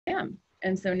am.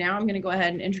 And so now I'm going to go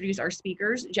ahead and introduce our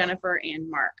speakers, Jennifer and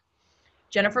Mark.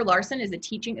 Jennifer Larson is a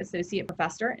teaching associate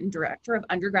professor and director of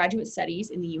undergraduate studies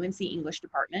in the UNC English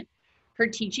department. Her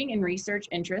teaching and research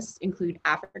interests include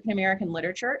African American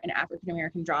literature and African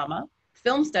American drama,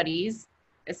 film studies,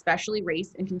 especially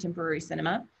race and contemporary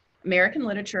cinema, American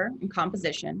literature and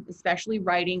composition, especially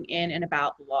writing in and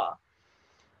about the law.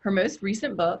 Her most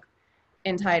recent book,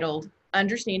 entitled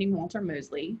Understanding Walter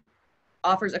Mosley,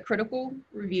 offers a critical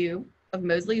review of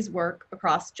Mosley's work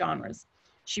across genres.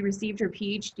 She received her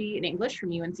PhD in English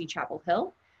from UNC-Chapel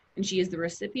Hill, and she is the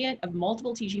recipient of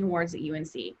multiple teaching awards at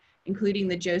UNC, including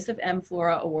the Joseph M.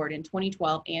 Flora Award in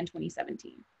 2012 and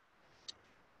 2017.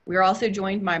 We are also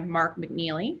joined by Mark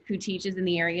McNeilly, who teaches in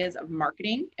the areas of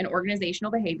marketing and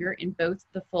organizational behavior in both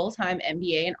the full-time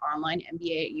MBA and online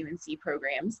MBA at UNC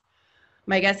programs.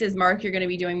 My guess is, Mark, you're going to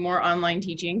be doing more online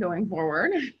teaching going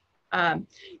forward.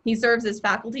 He serves as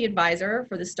faculty advisor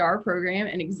for the STAR program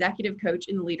and executive coach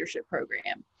in the leadership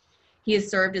program. He has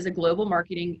served as a global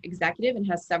marketing executive and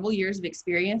has several years of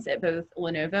experience at both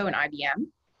Lenovo and IBM.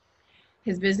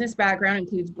 His business background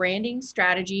includes branding,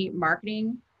 strategy,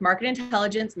 marketing, market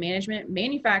intelligence, management,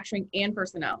 manufacturing, and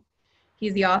personnel.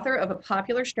 He's the author of a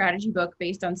popular strategy book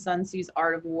based on Sun Tzu's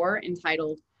Art of War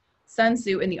entitled Sun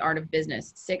Tzu and the Art of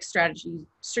Business, 6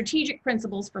 Strategic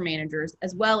Principles for Managers,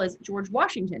 as well as George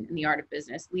Washington and the Art of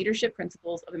Business, Leadership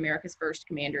Principles of America's First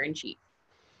Commander-in-Chief.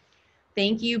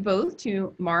 Thank you both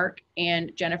to Mark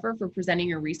and Jennifer for presenting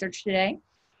your research today.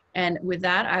 And with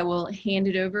that, I will hand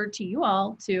it over to you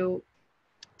all to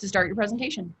start your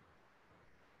presentation.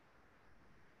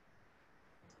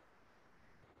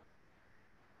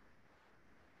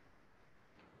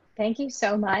 Thank you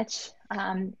so much.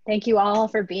 Thank you all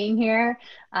for being here.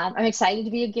 I'm excited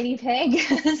to be a guinea pig.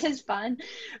 This is fun.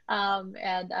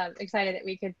 And I'm excited that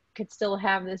we could still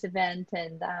have this event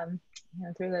and you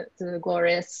know, through the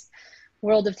glorious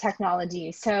world of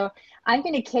technology. So I'm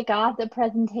going to kick off the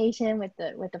presentation with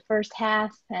the first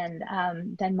half, and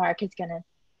then Mark is going to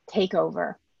take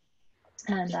over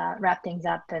and wrap things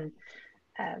up and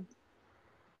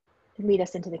lead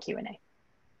us into the Q&A.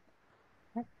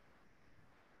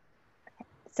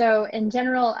 So in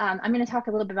general, I'm going to talk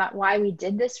a little bit about why we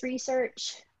did this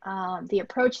research, the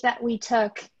approach that we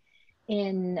took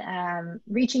in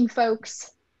reaching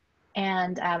folks,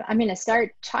 and I'm going to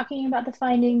start talking about the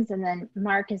findings, and then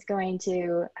Mark is going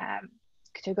to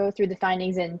go through the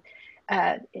findings. And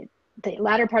the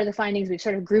latter part of the findings, we've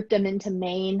sort of grouped them into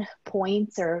main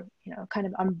points, or kind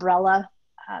of umbrella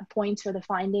points for the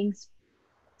findings.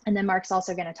 And then Mark's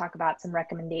also going to talk about some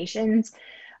recommendations.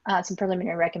 Some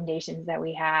preliminary recommendations that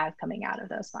we have coming out of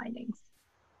those findings.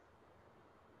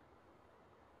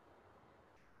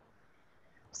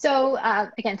 So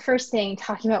again, first thing,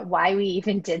 talking about why we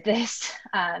even did this.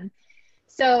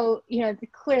 So,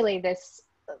 clearly this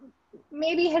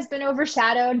maybe has been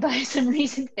overshadowed by some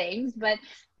recent things, but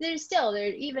there's still,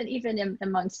 even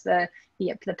amongst the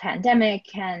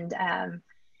pandemic and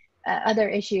other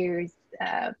issues,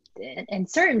 and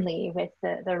certainly with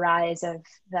the rise of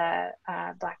the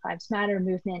Black Lives Matter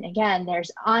movement, again,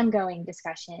 there's ongoing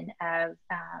discussion of,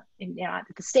 at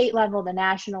the state level, the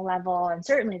national level, and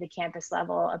certainly the campus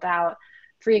level about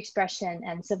free expression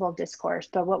and civil discourse.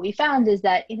 But what we found is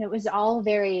that, it was all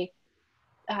very,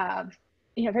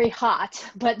 very hot,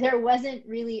 but there wasn't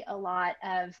really a lot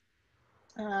of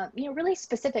really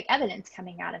specific evidence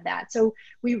coming out of that. So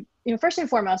we, first and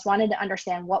foremost, wanted to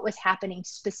understand what was happening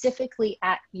specifically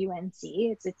at UNC.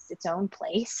 It's its own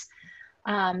place.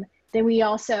 Then we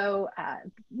also,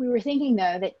 we were thinking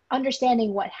though that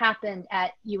understanding what happened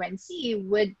at UNC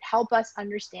would help us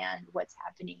understand what's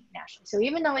happening nationally. So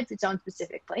even though it's its own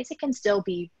specific place, it can still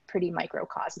be pretty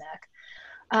microcosmic.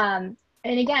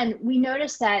 And again, we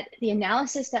noticed that the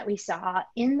analysis that we saw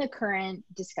in the current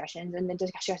discussions and the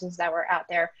discussions that were out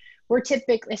there were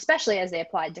typically, especially as they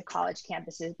applied to college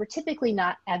campuses, were typically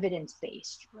not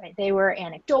evidence-based, right? They were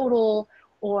anecdotal,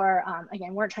 or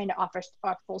again, weren't trying to offer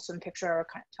a fulsome picture or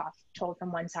kind of told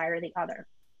from one side or the other.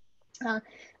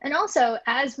 And also,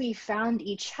 as we found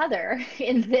each other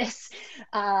in this,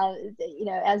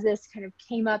 as this kind of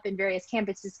came up in various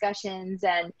campus discussions,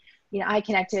 and I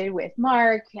connected with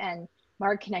Mark, and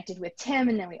Mark connected with Tim,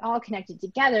 and then we all connected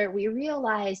together, we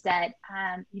realized that,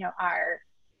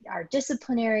 our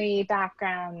disciplinary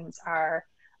backgrounds, our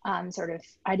sort of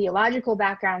ideological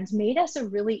backgrounds made us a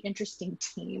really interesting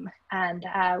team, and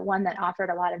one that offered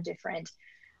a lot of different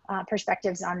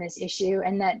perspectives on this issue,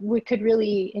 and that we could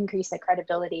really increase the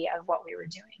credibility of what we were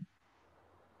doing.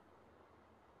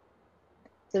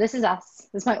 So this is us.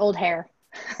 This is my old hair.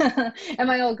 and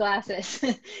my old glasses.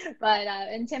 But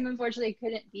and Tim unfortunately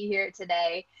couldn't be here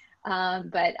today.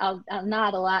 But I'll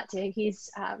nod a lot to, he's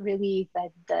really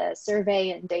the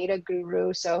survey and data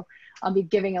guru. So I'll be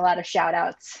giving a lot of shout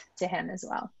outs to him as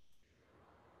well.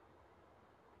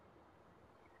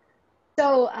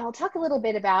 So I'll talk a little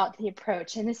bit about the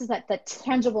approach, and this is like the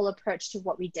tangible approach to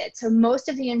what we did. So most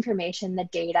of the information, the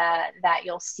data that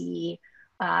you'll see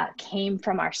came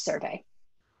from our survey.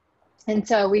 And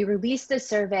so we released the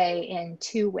survey in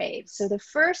 2 waves. So the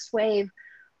first wave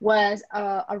was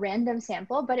a random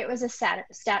sample, but it was a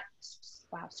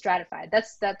stratified.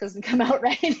 That doesn't come out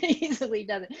right easily,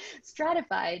 does it?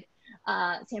 Stratified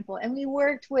sample. And we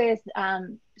worked with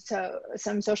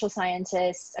some social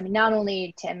scientists. I mean, not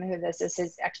only Tim, who this is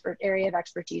his area of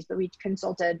expertise, but we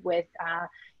consulted with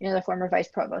the former vice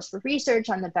provost for research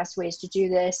on the best ways to do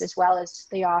this, as well as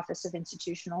the Office of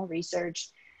Institutional Research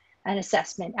and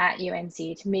Assessment at UNC,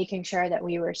 to making sure that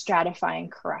we were stratifying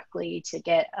correctly to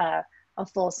get a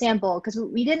full sample, because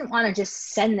we didn't want to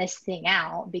just send this thing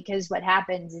out, because what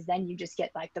happens is then you just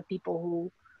get like the people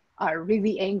who are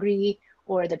really angry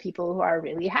or the people who are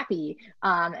really happy,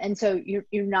 and so you're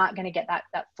not going to get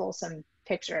that fulsome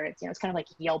picture. It's it's kind of like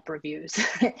Yelp reviews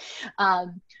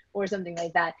or something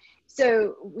like that.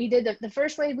 So we did the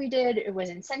first wave we did, it was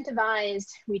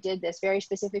incentivized. We did this very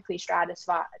specifically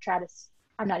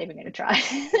I'm not even going to try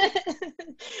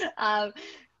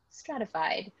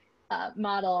stratified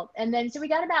model. And then, so we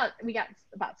got about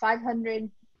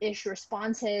 500-ish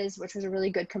responses, which was a really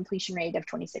good completion rate of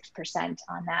 26%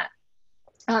 on that.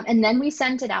 And then we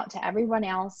sent it out to everyone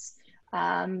else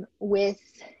with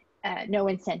no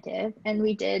incentive. And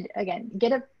we did, again,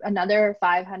 get another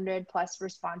 500 plus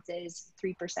responses,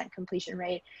 3% completion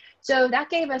rate. So that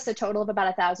gave us a total of about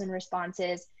 1,000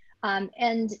 responses.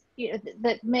 And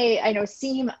that may, I know,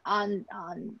 seem on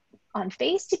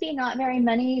face to be not very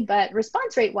many, but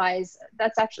response rate wise,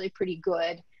 that's actually pretty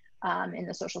good in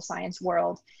the social science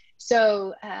world.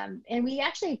 So, and we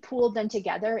actually pooled them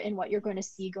together in what you're going to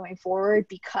see going forward,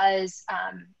 because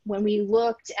when we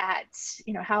looked at,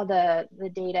 how the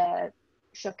data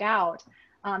shook out,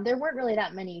 there weren't really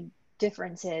that many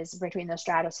differences between the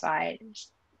stratified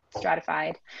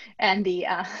and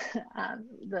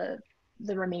the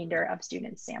remainder of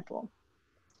students sample.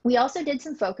 We also did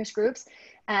some focus groups,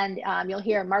 and you'll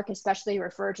hear Mark especially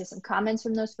refer to some comments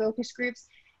from those focus groups.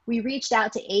 We reached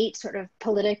out to 8 sort of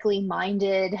politically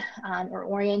minded or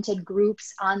oriented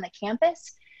groups on the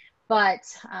campus, but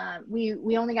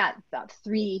we only got about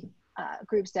 3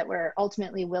 groups that were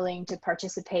ultimately willing to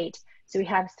participate. So we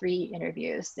have 3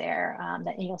 interviews there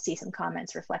that you'll see some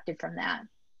comments reflected from that.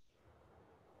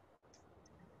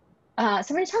 So I'm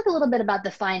going to talk a little bit about the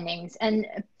findings. And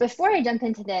before I jump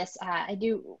into this, I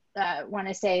do want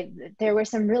to say that there were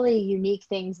some really unique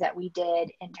things that we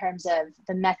did in terms of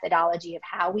the methodology of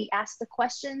how we asked the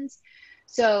questions.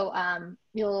 So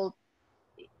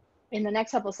in the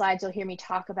next couple of slides, you'll hear me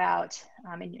talk about,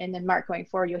 and then Mark, going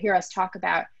forward, you'll hear us talk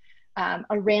about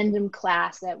a random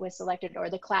class that was selected,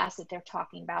 or the class that they're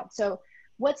talking about. So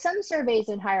what some surveys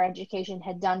in higher education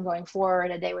had done going forward,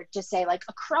 and they would just say, like,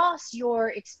 across your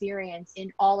experience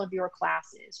in all of your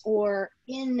classes, or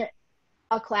in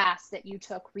a class that you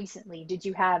took recently, did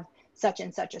you have such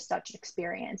and such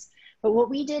experience? But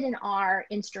what we did in our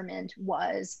instrument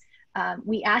was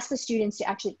we asked the students to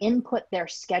actually input their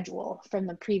schedule from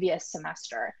the previous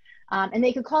semester. And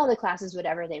they could call the classes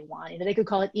whatever they wanted. They could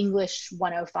call it English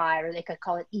 105, or they could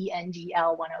call it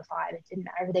ENGL 105. It didn't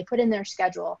matter. They put in their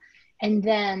schedule. And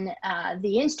then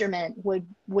the instrument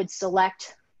would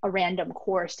select a random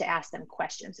course to ask them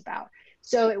questions about.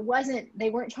 So they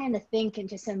weren't trying to think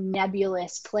into some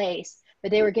nebulous place,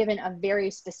 but they were given a very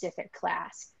specific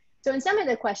class. So in some of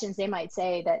the questions, they might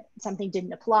say that something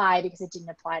didn't apply because it didn't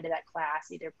apply to that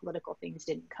class. Either political things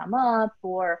didn't come up,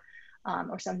 or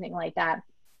something like that,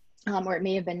 or it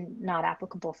may have been not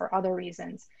applicable for other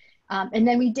reasons. And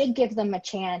then we did give them a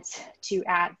chance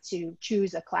to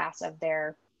choose a class of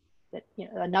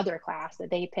another class that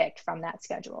they picked from that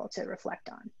schedule to reflect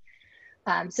on.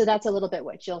 So that's a little bit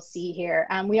what you'll see here.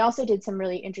 We also did some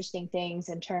really interesting things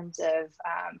in terms of,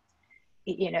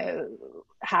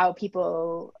 how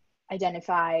people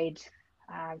identified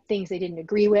things they didn't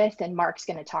agree with, and Mark's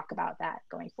going to talk about that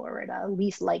going forward, a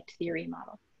least liked theory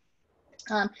model.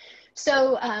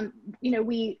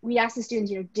 We asked the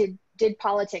students, did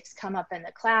politics come up in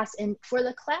the class? And for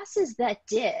the classes that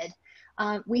did,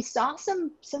 we saw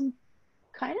some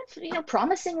kind of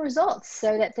promising results.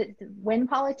 So that when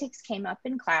politics came up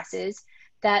in classes,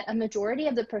 that a majority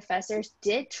of the professors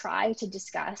did try to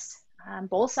discuss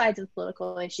both sides of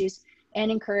political issues and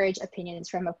encourage opinions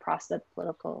from across the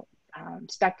political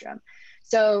spectrum.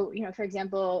 So, for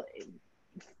example,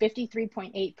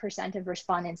 53.8% of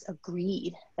respondents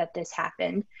agreed that this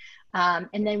happened.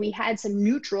 And then we had some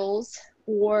neutrals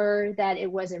or that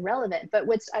it was irrelevant. But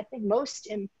what's, I think, most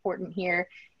important here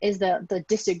is the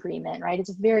disagreement, right? It's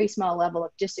a very small level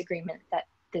of disagreement that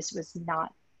this was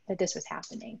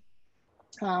happening.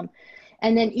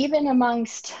 And then even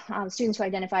amongst students who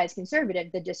identify as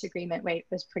conservative, the disagreement rate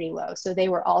was pretty low. So they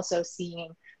were also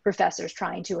seeing professors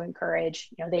trying to encourage,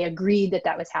 they agreed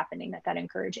that was happening, that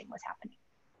encouraging was happening.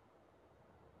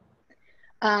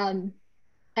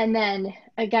 And then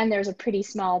again, there's a pretty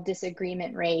small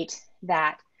disagreement rate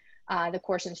that the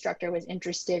course instructor was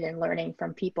interested in learning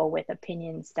from people with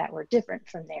opinions that were different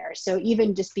from theirs. So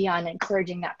even just beyond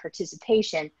encouraging that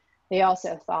participation, they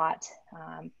also thought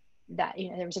that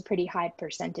there was a pretty high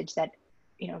percentage that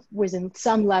was in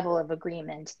some level of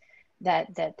agreement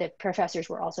that the professors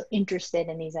were also interested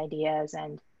in these ideas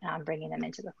and bringing them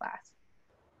into the class.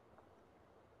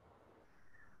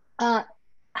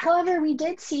 However, we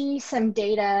did see some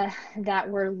data that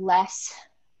were less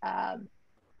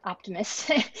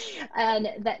optimistic, and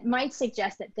that might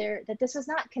suggest that this was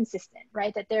not consistent,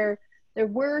 right? That there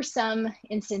were some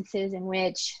instances in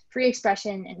which free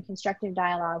expression and constructive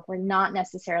dialogue were not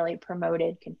necessarily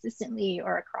promoted consistently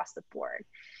or across the board.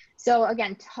 So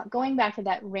again, going back to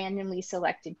that randomly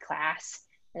selected class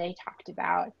that I talked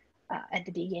about at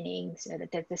the beginning, so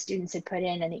that the students had put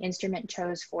in and the instrument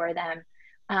chose for them,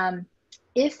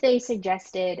 if they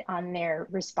suggested on their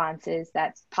responses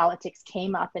that politics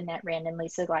came up in that randomly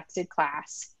selected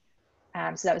class,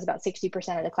 so that was about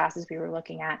 60% of the classes we were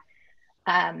looking at,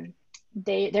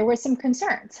 there were some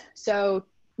concerns. So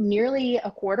nearly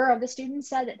a quarter of the students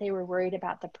said that they were worried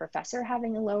about the professor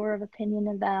having a lower of opinion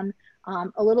of them.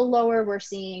 A little lower, we're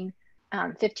seeing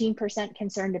 15%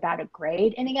 concerned about a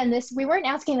grade. And again, we weren't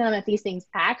asking them if these things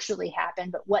actually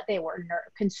happened, but what they were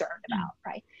concerned about,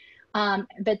 right?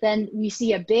 But then we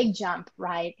see a big jump,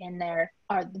 right, in there.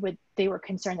 They were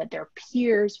concerned that their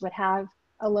peers would have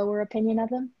a lower opinion of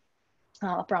them,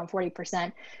 up around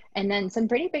 40%. And then some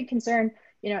pretty big concern,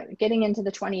 getting into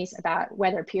the 20s about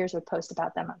whether peers would post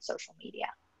about them on social media.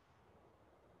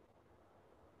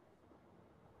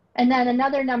 And then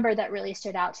another number that really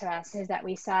stood out to us is that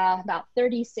we saw about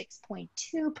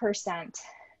 36.2%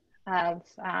 of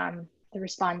the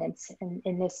respondents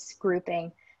in this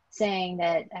grouping saying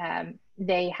that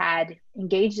they had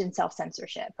engaged in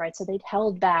self-censorship, right? So they'd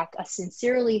held back a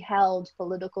sincerely held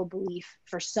political belief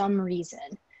for some reason,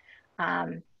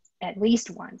 at least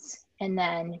once. And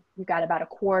then you got about a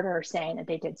quarter saying that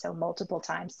they did so multiple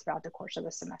times throughout the course of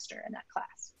the semester in that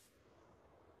class.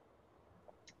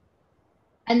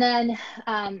 And then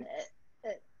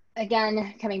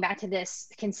again, coming back to this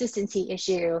consistency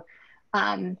issue,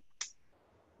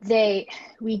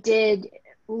 we did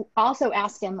also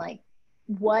ask them, like,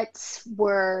 what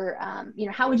were,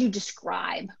 how would you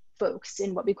describe folks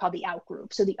in what we call the out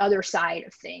group, so the other side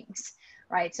of things,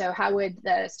 right? So how would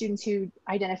the students who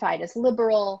identified as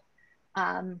liberal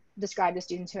describe the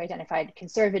students who identified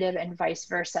conservative, and vice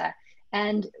versa?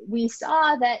 And we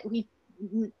saw that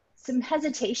some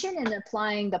hesitation in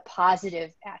applying the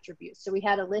positive attributes. So we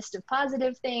had a list of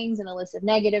positive things and a list of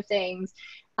negative things,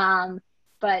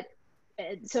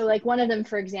 so like one of them,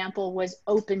 for example, was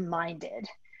open-minded.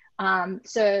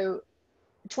 So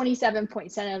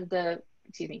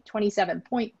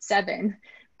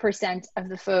 27.7% of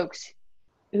the folks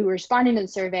who were responding to the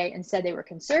survey and said they were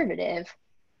conservative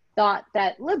thought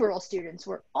that liberal students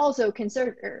were also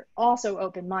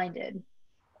open-minded.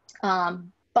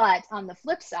 But on the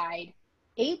flip side,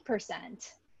 8%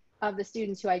 of the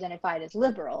students who identified as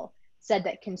liberal said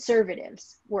that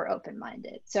conservatives were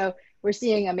open-minded. So we're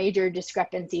seeing a major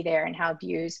discrepancy there in how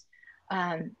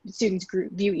students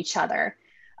view each other.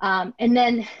 And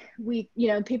then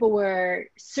people we're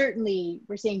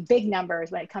seeing big numbers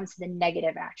when it comes to the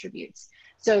negative attributes.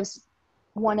 So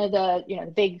one of the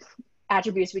big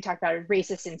attributes we talked about is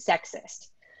racist and sexist.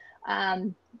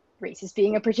 Racist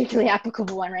being a particularly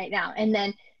applicable one right now. And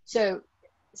then so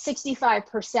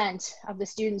 65% of the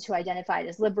students who identified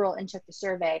as liberal and took the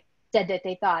survey said that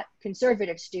they thought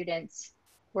conservative students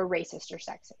were racist or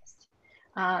sexist.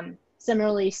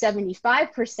 Similarly,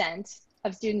 75%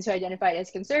 of students who identified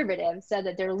as conservative said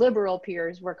that their liberal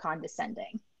peers were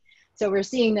condescending. So we're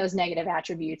seeing those negative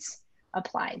attributes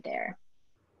applied there.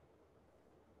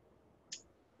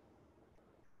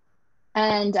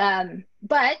 And,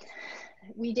 but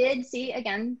we did see,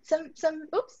 again, some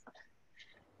oops,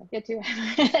 I'll get to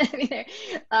it there.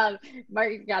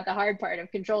 Mark got the hard part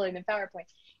of controlling the PowerPoint.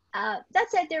 That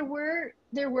said, there were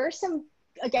some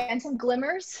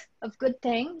glimmers of good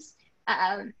things.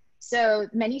 So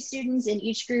many students in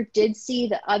each group did see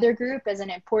the other group as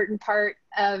an important part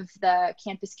of the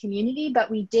campus community, but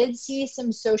we did see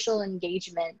some social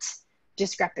engagement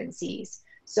discrepancies.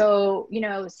 So,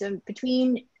 so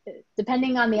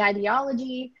depending on the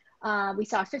ideology, we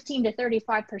saw 15 to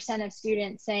 35% of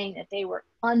students saying that they were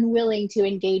unwilling to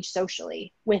engage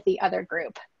socially with the other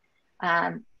group.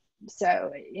 And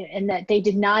that they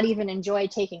did not even enjoy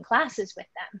taking classes with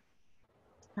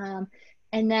them.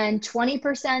 And then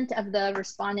 20% of the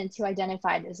respondents who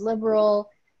identified as liberal,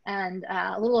 and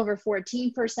a little over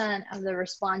 14% of the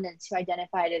respondents who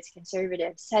identified as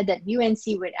conservative said that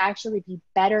UNC would actually be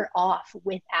better off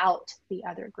without the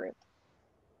other group.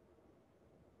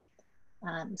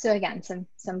 So again,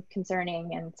 some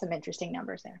concerning and some interesting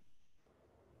numbers there.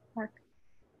 Mark?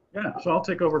 Yeah, so I'll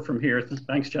take over from here.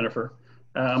 Thanks, Jennifer.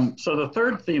 So the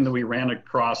third theme that we ran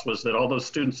across was that although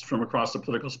students from across the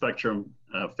political spectrum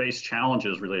face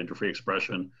challenges related to free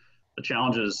expression, the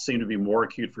challenges seem to be more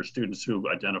acute for students who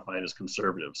identified as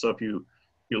conservative. So if you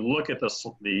look at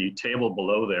the table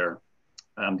below there,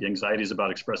 the anxieties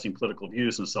about expressing political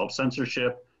views and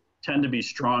self-censorship tend to be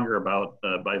stronger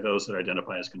by those that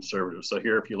identify as conservative. So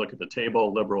here, if you look at the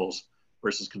table, liberals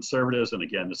versus conservatives, and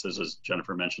again, this is, as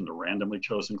Jennifer mentioned, a randomly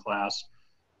chosen class.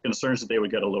 Concerns that they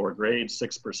would get a lower grade,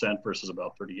 6% versus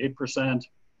about 38%.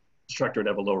 Instructor would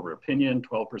have a lower opinion,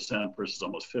 12% versus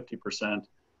almost 50%.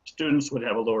 Students would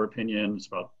have a lower opinion, it's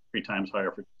about 3 times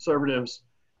higher for conservatives.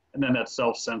 And then that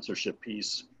self-censorship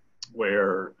piece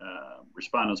where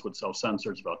respondents would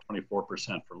self-censor, it's about 24%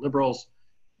 for liberals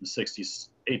and 68%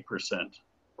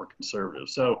 for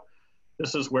conservatives. So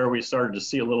this is where we started to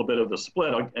see a little bit of the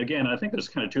split. Again, I think there's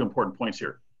kind of 2 important points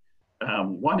here.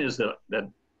 One is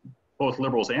that both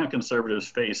liberals and conservatives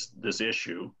face this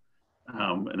issue.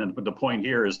 And then the point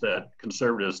here is that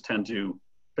conservatives tend to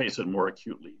face it more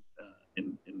acutely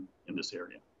in this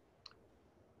area.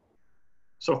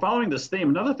 So following this theme,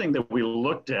 another thing that we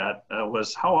looked at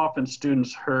was how often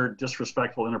students heard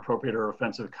disrespectful, inappropriate, or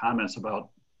offensive comments about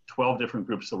 12 different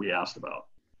groups that we asked about.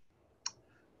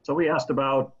 So we asked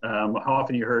about how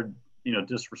often you heard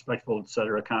disrespectful, et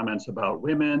cetera, comments about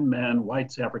women, men,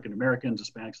 whites, African Americans,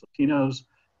 Hispanics, Latinos,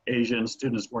 Asians,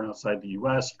 students born outside the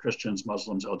US, Christians,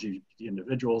 Muslims, LGBT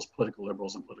individuals, political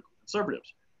liberals, and political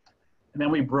conservatives. And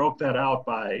then we broke that out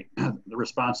by the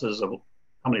responses of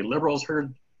how many liberals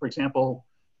heard, for example,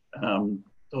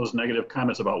 those negative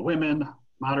comments about women,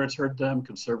 moderates heard them,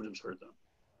 conservatives heard them.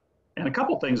 And a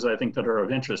couple things that I think that are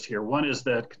of interest here. One is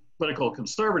that political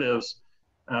conservatives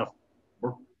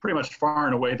were pretty much far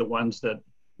and away the ones that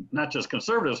not just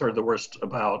conservatives heard the worst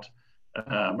about,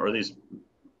 or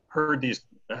heard these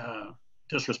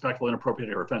disrespectful,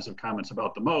 inappropriate, or offensive comments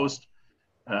about the most,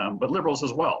 but liberals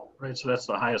as well, right? So that's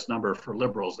the highest number for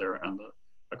liberals there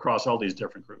across all these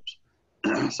different groups.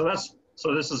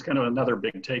 So this is kind of another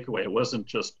big takeaway. It wasn't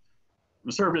just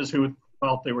conservatives who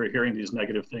felt they were hearing these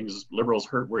negative things.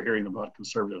 Liberals were hearing about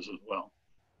conservatives as well.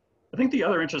 I think the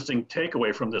other interesting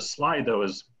takeaway from this slide, though,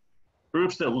 is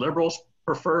groups that liberals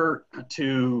prefer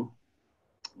to,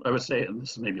 I would say, and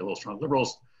this is maybe a little strong,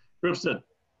 groups that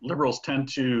liberals tend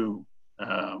to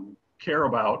care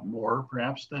about more,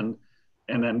 perhaps, and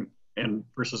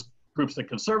versus groups that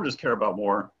conservatives care about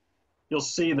more, you'll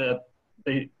see that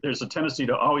there's a tendency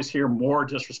to always hear more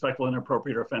disrespectful,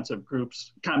 inappropriate, or offensive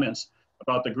comments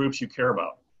about the groups you care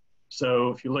about. So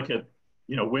if you look at,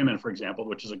 women, for example,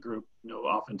 which is a group,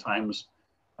 oftentimes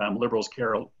liberals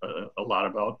care a lot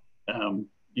about,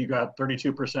 you got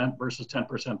 32% versus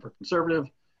 10% for conservative,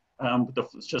 but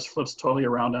it just flips totally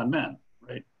around on men,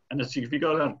 right? And if you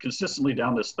go down consistently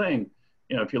down this thing,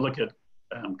 if you look at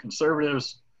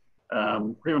conservatives,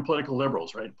 or even political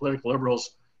liberals, right? Political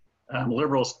liberals,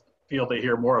 liberals feel they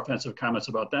hear more offensive comments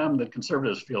about them than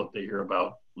conservatives feel that they hear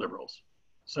about liberals.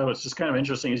 So it's just kind of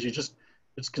interesting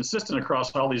it's consistent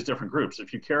across all these different groups.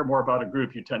 If you care more about a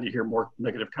group, you tend to hear more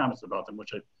negative comments about them,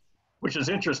 which is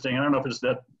interesting. I don't know if it's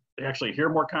that they actually hear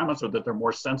more comments or that they're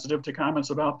more sensitive to comments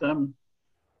about them,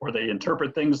 or they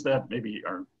interpret things that maybe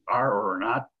are or are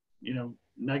not,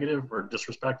 negative or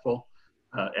disrespectful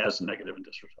as negative and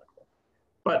disrespectful.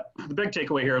 But the big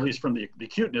takeaway here, at least from the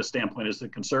acuteness standpoint, is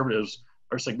that conservatives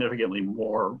are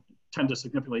tend to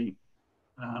significantly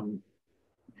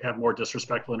have more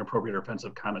disrespectful, inappropriate, or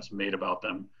offensive comments made about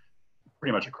them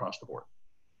pretty much across the board.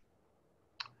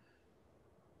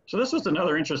 So this was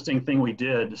another interesting thing we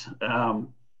did.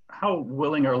 How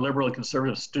willing are liberal and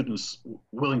conservative students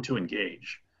willing to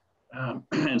engage?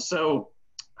 And so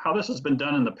how this has been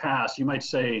done in the past, you might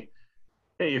say,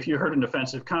 hey, if you heard an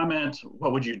offensive comment,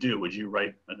 what would you do? Would you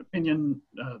write an opinion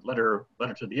letter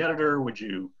to the editor? Would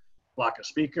you block a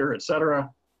speaker, et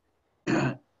cetera?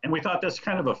 And And we thought that's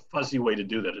kind of a fuzzy way to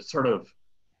do that. It's sort of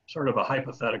a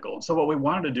hypothetical. And so what we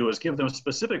wanted to do is give them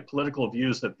specific political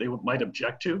views that they might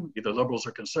object to, either liberals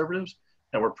or conservatives,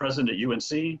 that were present at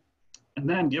UNC. And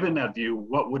then given that view,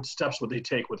 what steps would they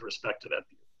take with respect to that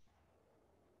view?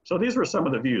 So these were some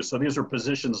of the views. So these are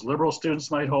positions liberal students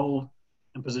might hold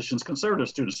and positions conservative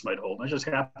students might hold. I just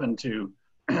happened to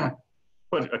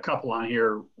put a couple on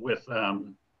here with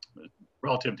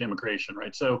relative to immigration,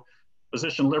 right? So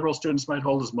position liberal students might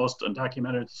hold is most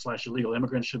undocumented/illegal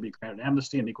immigrants should be granted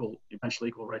amnesty and eventually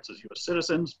equal rights as U.S.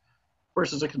 citizens,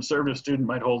 versus a conservative student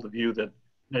might hold the view that the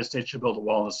United States should build a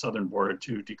wall on the southern border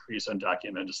to decrease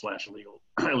undocumented/illegal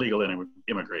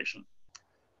immigration.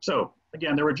 So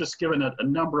again, they were just given a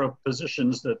number of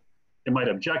positions that they might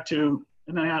object to,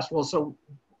 and then I asked, well, so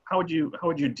how would you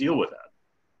deal with that?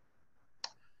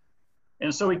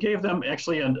 And so we gave them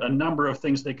actually a number of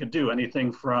things they could do,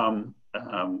 anything from,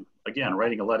 again,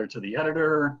 writing a letter to the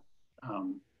editor.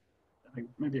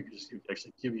 Maybe I could just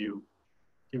actually give you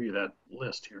that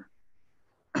list here.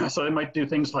 So they might do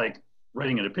things like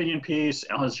writing an opinion piece,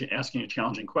 asking a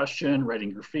challenging question,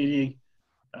 writing graffiti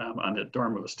on the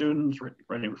dorm of a student,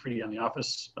 writing graffiti on the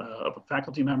office of a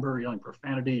faculty member, yelling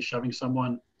profanity, shoving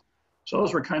someone. So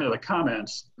those were kind of the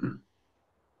comments.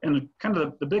 And kind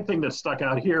of the big thing that stuck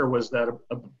out here was that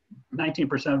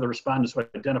 19% of the respondents who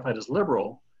identified as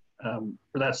liberal,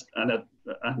 for that's on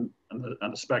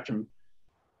the spectrum,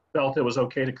 felt it was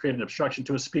okay to create an obstruction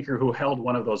to a speaker who held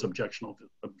one of those objectionable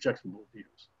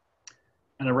views.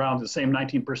 And around the same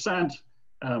 19%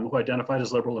 who identified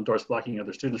as liberal endorsed blocking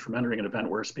other students from entering an event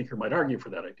where a speaker might argue for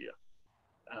that idea.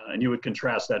 And you would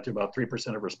contrast that to about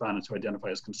 3% of respondents who identify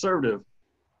as conservative,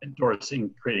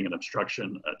 endorsing creating an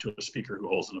obstruction to a speaker who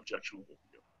holds an objectionable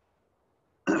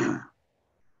view.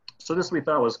 So this we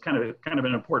thought was kind of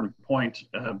an important point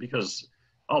because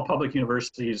all public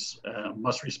universities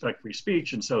must respect free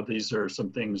speech, and so these are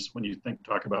some things when you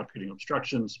talk about creating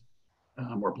obstructions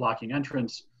or blocking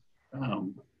entrance.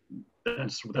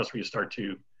 That's where you start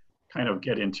to kind of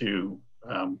get into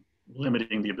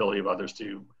limiting the ability of others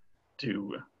to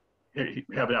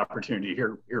have an opportunity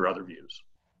to hear other views.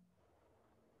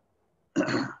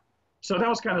 So that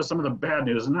was kind of some of the bad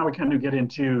news, and now we kind of get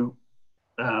into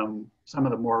some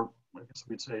of the more, I guess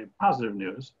we'd say, positive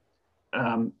news.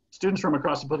 Students from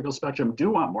across the political spectrum do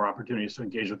want more opportunities to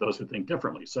engage with those who think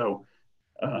differently. So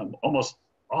almost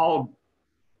all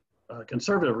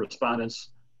conservative respondents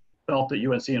felt that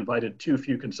UNC invited too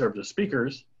few conservative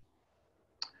speakers.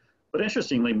 But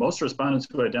interestingly, most respondents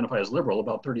who identify as liberal,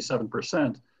 about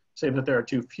 37%, say that there are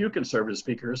too few conservative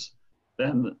speakers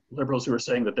than liberals who are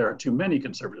saying that there are too many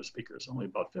conservative speakers, only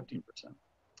about 15%.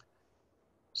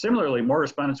 Similarly, more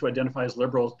respondents who identify as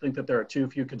liberals think that there are too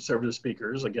few conservative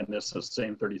speakers, again, that's the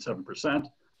same 37%,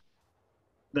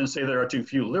 than say there are too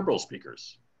few liberal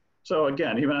speakers. So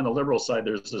again, even on the liberal side,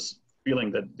 there's this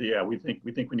feeling that, yeah, we think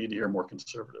we need to hear more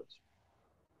conservatives.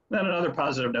 Then another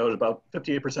positive note, about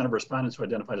 58% of respondents who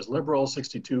identified as liberal,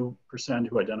 62%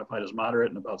 who identified as moderate,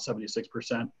 and about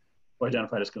 76% who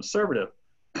identified as conservative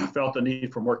felt the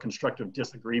need for more constructive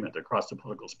disagreement across the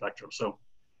political spectrum. So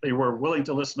they were willing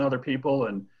to listen to other people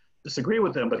and disagree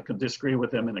with them, but could disagree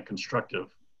with them in a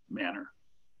constructive manner.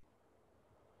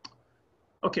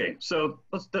 Okay, so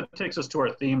that takes us to our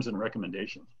themes and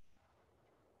recommendations.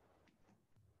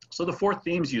 So the four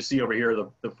themes you see over here,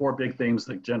 the four big themes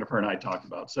that Jennifer and I talked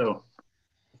about. So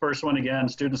the first one, again,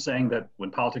 students saying that when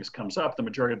politics comes up, the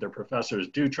majority of their professors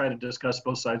do try to discuss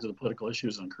both sides of the political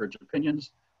issues and encourage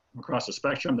opinions from across the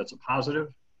spectrum. That's a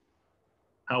positive.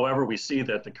 However, we see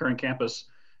that the current campus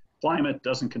climate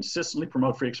doesn't consistently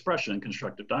promote free expression and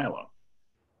constructive dialogue.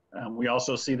 We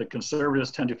also see that conservatives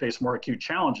tend to face more acute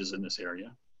challenges in this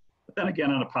area. But then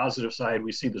again, on a positive side,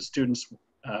 we see that students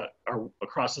are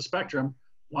across the spectrum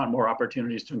want more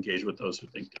opportunities to engage with those who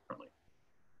think differently.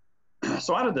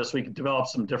 So out of this, we can develop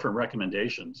some different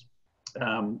recommendations.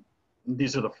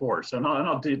 These are the four. So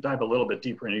I'll dive a little bit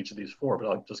deeper in each of these four, but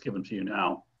I'll just give them to you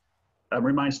now.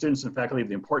 Remind students and faculty of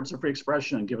the importance of free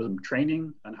expression and give them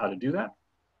training on how to do that.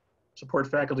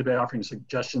 Support faculty by offering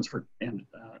suggestions for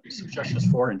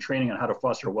and training on how to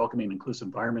foster a welcoming and inclusive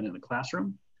environment in the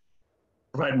classroom.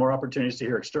 Provide more opportunities to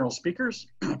hear external speakers,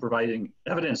 providing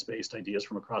evidence-based ideas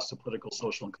from across the political,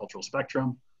 social, and cultural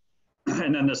spectrum.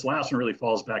 And then this last one really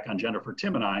falls back on Jennifer,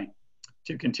 Tim, and I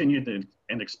to continue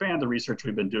and expand the research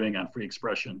we've been doing on free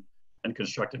expression and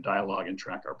constructive dialogue and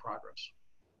track our progress.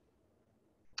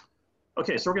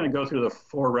 Okay, so we're going to go through the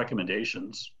four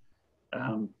recommendations.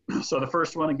 So the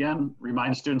first one, again,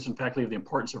 remind students and faculty of the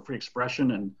importance of free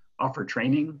expression and offer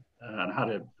training on how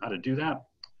to do that.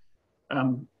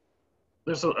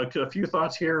 there's a few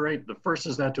thoughts here, right? The first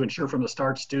is that to ensure from the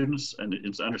start students and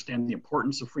to understand the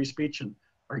importance of free speech and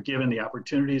are given the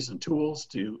opportunities and tools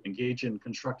to engage in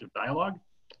constructive dialogue.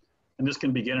 And this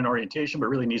can begin in orientation, but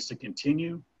really needs to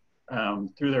continue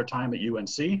through their time at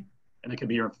UNC. And it can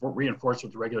be reinforced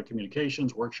with regular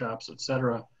communications, workshops, et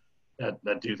cetera,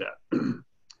 that do that.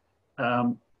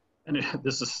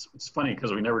 It's funny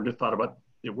because we never thought about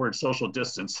the word social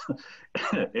distance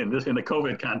in the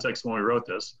COVID context when we wrote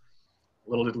this.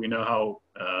 Little did we know how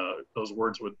what those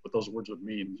words would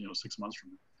mean, 6 months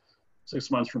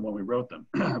from when we wrote them.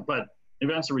 But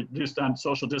events are reduced on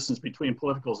social distance between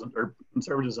politicals or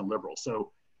conservatives and liberals.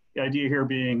 So the idea here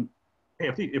being,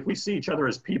 hey, if we see each other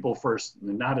as people first,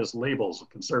 and not as labels of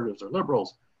conservatives or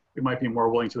liberals, we might be more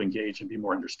willing to engage and be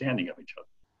more understanding of each other.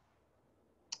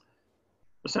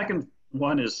 The second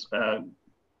one is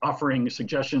offering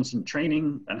suggestions and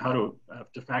training on how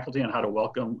to faculty on how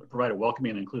to provide a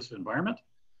welcoming and inclusive environment.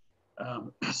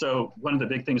 So one of the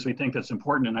big things we think that's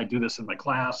important, and I do this in my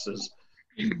class, is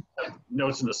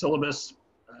notes in the syllabus,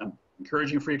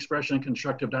 encouraging free expression and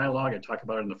constructive dialogue. I talk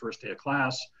about it in the first day of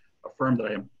class, affirm that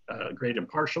I am grade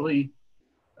impartially.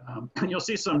 And you'll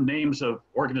see some names of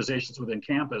organizations within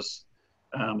campus.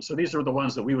 So these are the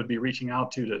ones that we would be reaching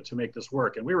out to make this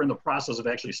work. And we were in the process of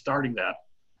actually starting that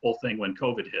whole thing when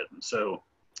COVID hit. And so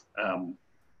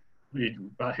we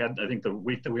had, I think the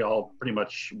week that we all pretty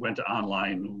much went to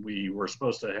online, we were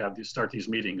supposed to start these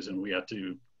meetings and we had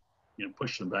to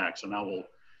push them back. So now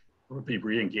we'll be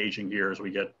re-engaging here as we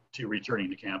get to returning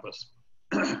to campus.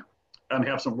 And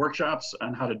have some workshops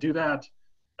on how to do that.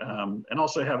 And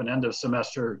also have an end of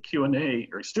semester Q&A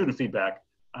or student feedback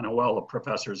on a well of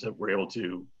professors that were able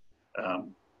to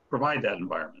provide that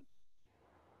environment.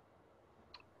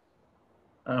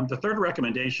 The third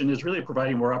recommendation is really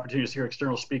providing more opportunities to hear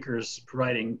external speakers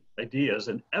providing ideas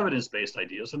and evidence-based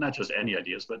ideas, and not just any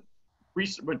ideas, but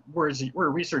we're a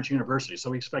research university, so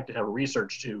we expect to have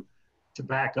research to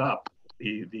back up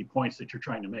the points that you're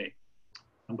trying to make.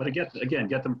 But again,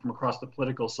 get them from across the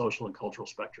political, social, and cultural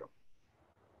spectrum.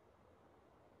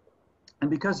 And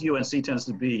because UNC tends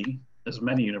to be, as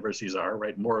many universities are,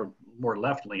 right, more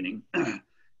left-leaning,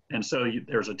 and so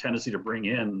there's a tendency to bring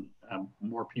in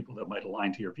more people that might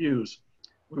align to your views,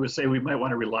 we would say we might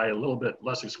want to rely a little bit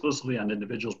less exclusively on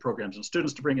individuals, programs, and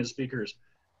students to bring in speakers,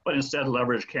 but instead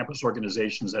leverage campus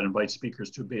organizations that invite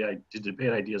speakers to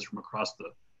debate ideas from across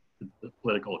the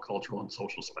political, cultural, and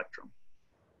social spectrum.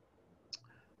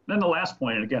 Then the last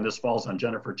point, and again, this falls on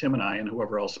Jennifer, Tim, and I, and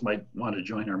whoever else might want to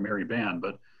join our merry band,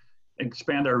 but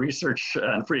expand our research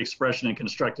on free expression and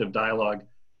constructive dialogue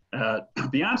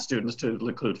beyond students to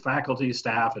include faculty,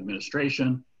 staff,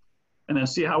 administration, and then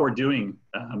see how we're doing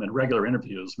in regular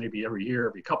interviews, maybe every year,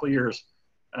 every couple of years,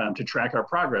 to track our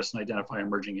progress and identify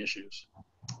emerging issues.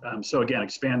 So again,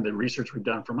 expand the research we've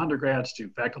done from undergrads to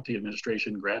faculty,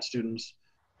 administration, grad students,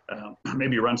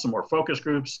 maybe run some more focus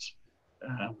groups,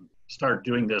 start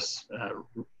doing this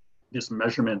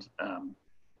measurement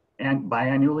and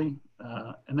biannually,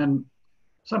 and then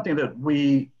something that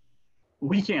we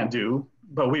can't do,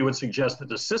 but we would suggest that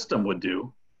the system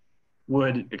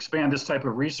would expand this type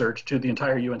of research to the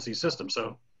entire UNC system.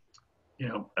 So,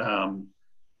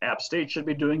 App State should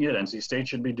be doing it, NC State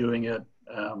should be doing it,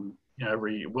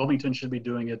 every Wilmington should be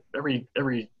doing it, every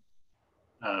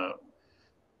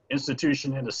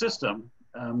institution in the system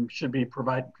should be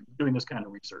doing this kind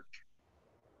of research.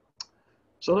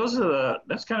 So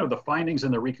that's kind of the findings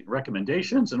and the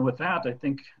recommendations. And with that, I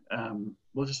think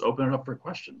we'll just open it up for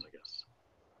questions, I guess.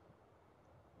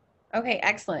 Okay,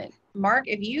 excellent. Mark,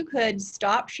 if you could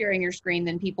stop sharing your screen,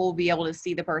 then people will be able to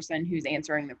see the person who's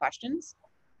answering the questions.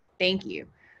 Thank you.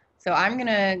 So I'm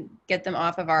gonna get them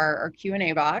off of our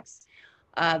Q&A box.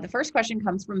 The first question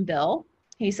comes from Bill.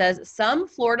 He says, some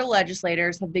Florida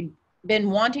legislators have been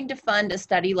wanting to fund a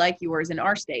study like yours in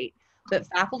our state, but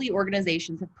faculty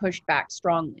organizations have pushed back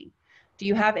strongly. Do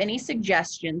you have any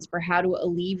suggestions for how to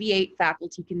alleviate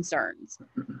faculty concerns?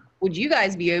 Would you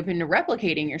guys be open to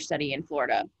replicating your study in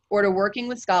Florida or to working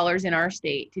with scholars in our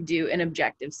state to do an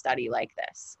objective study like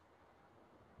this?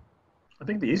 I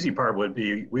think the easy part would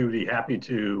be, we would be happy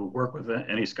to work with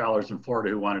any scholars in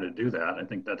Florida who wanted to do that. I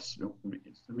think that's,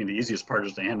 the easiest part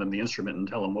is to hand them the instrument and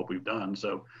tell them what we've done.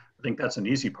 So I think that's an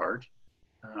easy part.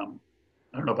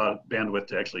 I don't know about bandwidth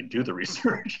to actually do the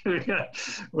research. We've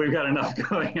got enough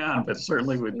going on, but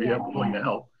certainly we'd be willing to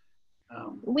help.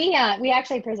 We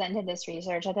actually presented this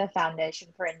research at the Foundation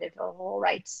for Individual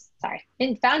Rights,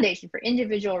 Foundation for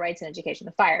Individual Rights and Education,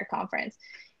 the FIRE conference.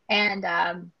 And,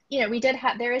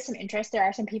 there is some interest. There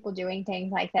are some people doing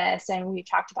things like this, and we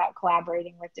talked about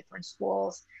collaborating with different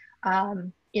schools.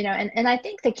 You know, and I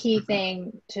think the key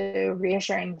thing to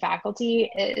reassuring faculty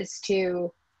is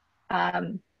to,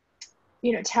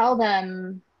 you know, tell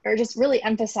them or just really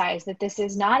emphasize that this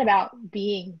is not about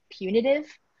being punitive.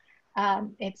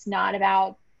 It's not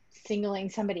about singling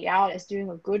somebody out as doing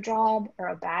a good job or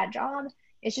a bad job.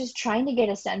 It's just trying to get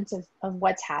a sense of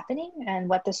what's happening and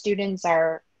what the students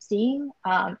are seeing,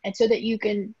 and so that you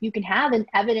can have an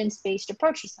evidence-based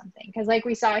approach to something. Because like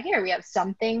we saw here, we have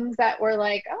some things that were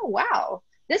like, oh wow,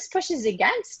 this pushes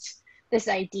against this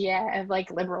idea of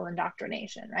like liberal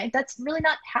indoctrination, right? That's really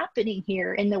not happening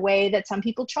here in the way that some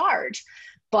people charge.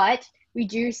 But we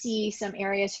do see some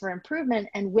areas for improvement,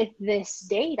 and with this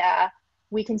data,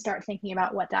 we can start thinking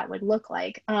about what that would look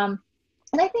like.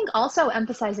 And I think also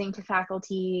emphasizing to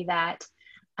faculty that,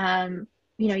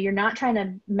 you know, you're not trying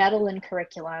to meddle in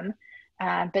curriculum,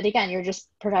 but again, you're just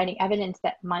providing evidence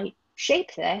that might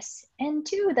shape this, and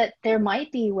two, that there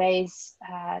might be ways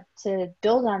to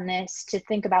build on this to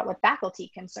think about what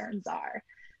faculty concerns are,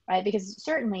 right? Because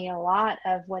certainly a lot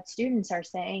of what students are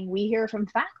saying, we hear from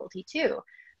faculty too,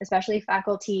 especially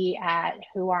faculty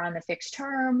who are on the fixed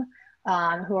term,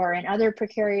 who are in other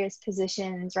precarious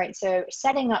positions, right? So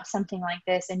setting up something like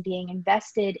this and being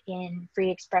invested in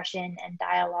free expression and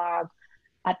dialogue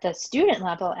at the student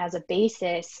level as a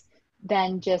basis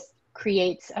then just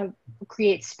creates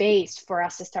space for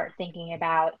us to start thinking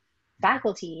about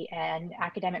faculty and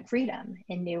academic freedom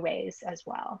in new ways as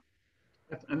well.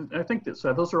 And I think that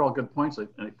those are all good points.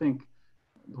 I think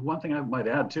the one thing I might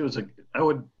add too is I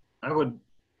would,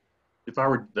 if I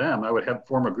were them, I would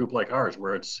form a group like ours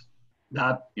where it's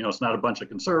not, you know, it's not a bunch of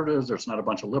conservatives, or it's not a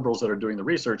bunch of liberals that are doing the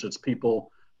research. It's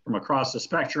people from across the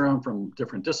spectrum, from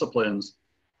different disciplines,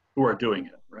 who are doing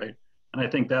it, right? And I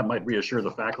think that might reassure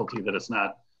the faculty that it's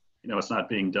not, you know, it's not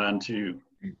being done to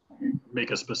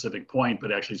make a specific point,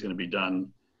 but actually is going to be done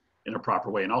in a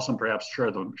proper way. And also perhaps share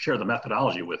the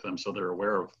methodology with them so they're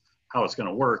aware of how it's going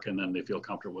to work, and then they feel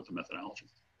comfortable with the methodology.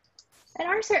 And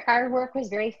our work was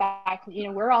very faculty, you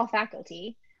know, we're all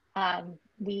faculty.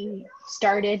 We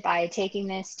started by taking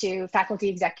this to faculty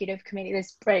executive committee.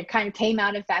 This kind of came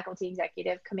out of faculty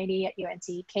executive committee at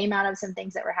UNC, came out of some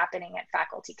things that were happening at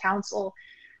faculty council.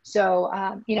 So,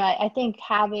 you know, I think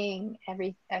having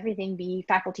everything be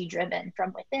faculty driven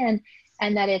from within,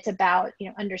 and that it's about, you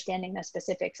know, understanding the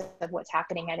specifics of what's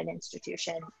happening at an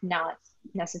institution, not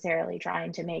necessarily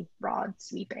trying to make broad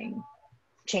sweeping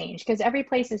change, because every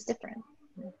place is different.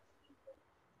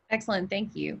 Excellent,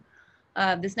 thank you.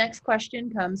 This next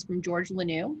question comes from George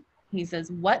Lanou. He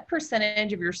says, what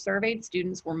percentage of your surveyed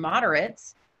students were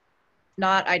moderates,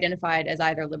 not identified as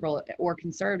either liberal or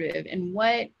conservative? And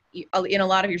what, in a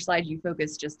lot of your slides, you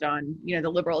focus just on, you know, the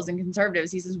liberals and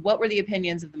conservatives. He says, what were the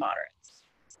opinions of the moderates?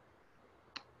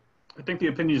 I think the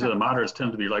opinions of the moderates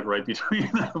tend to be like right between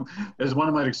them, as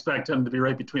one might expect, tend to be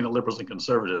right between the liberals and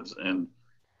conservatives. And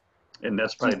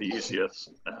that's probably the easiest.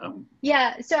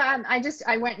 Yeah, so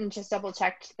I went and just double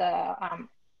checked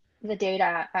the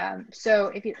data. So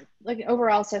if you look at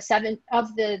overall, so 7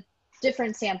 of the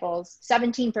different samples,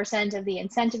 17% of the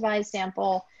incentivized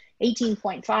sample,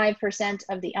 18.5%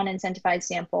 of the unincentivized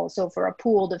sample. So for a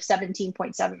pooled of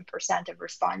 17.7% of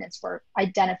respondents were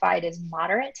identified as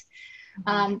moderate.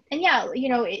 And yeah, you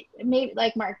know, it may,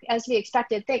 like Mark, as we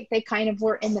expected, they kind of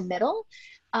were in the middle.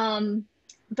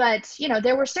 But, you know,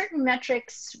 there were certain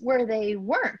metrics where they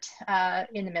weren't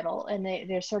in the middle, and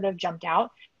they sort of jumped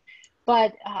out.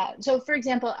 But so, for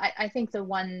example, I think the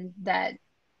one that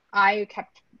I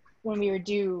kept when we would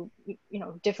do, you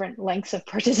know, different lengths of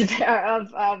presentation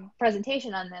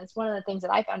on this, one of the things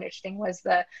that I found interesting was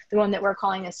the one that we're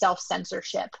calling the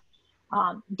self-censorship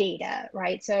data,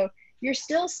 right? So you're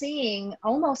still seeing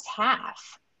almost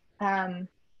half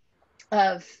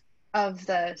of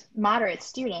the moderate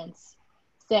students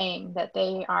saying that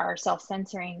they are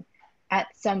self-censoring at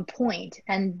some point,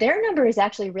 and their number is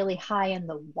actually really high in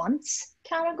the once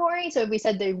category. So if we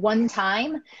said the one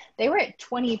time, they were at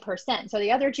 20%. So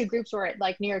the other two groups were at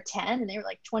like near 10, and they were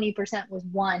like 20% was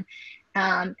one,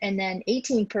 and then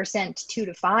 18% 2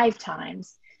 to 5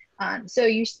 times. So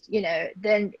you know,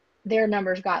 then their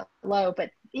numbers got low, but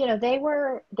you know, they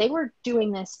were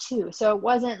doing this too. So it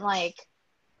wasn't like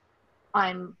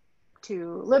I'm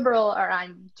too liberal or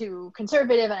I'm too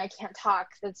conservative and I can't talk.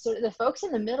 That's sort of, the folks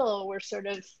in the middle were sort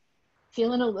of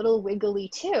feeling a little wiggly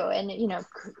too. And, you know,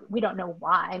 we don't know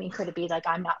why. I mean, could it be like,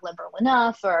 I'm not liberal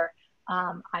enough, or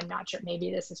I'm not sure, maybe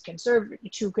this is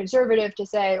too conservative to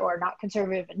say, or not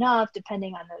conservative enough,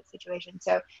 depending on the situation.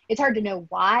 So it's hard to know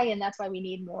why. And that's why we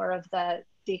need more of the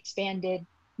expanded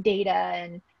data,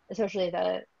 and especially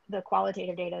the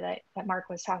qualitative data that Mark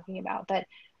was talking about. But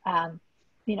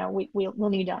we'll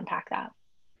need to unpack that.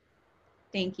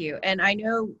 Thank you. And I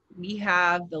know we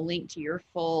have the link to your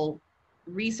full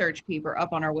research paper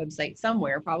up on our website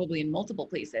somewhere, probably in multiple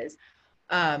places.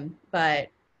 But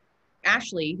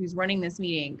Ashley, who's running this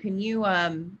meeting, can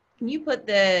you put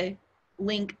the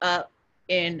link up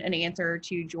in an answer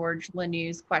to George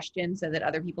Lanew's question so that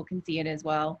other people can see it as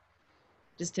well?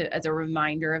 Just as a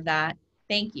reminder of that.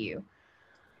 Thank you.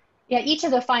 Yeah, each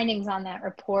of the findings on that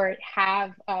report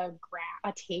have a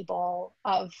table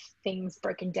of things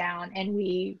broken down, and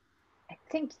I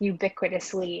think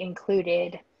ubiquitously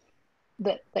included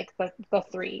the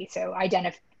three. So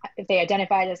if they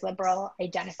identified as liberal,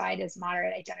 identified as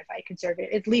moderate, identified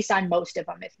conservative, at least on most of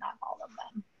them, if not all of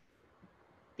them.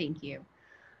 Thank you.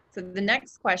 So the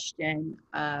next question,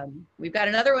 we've got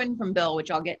another one from Bill,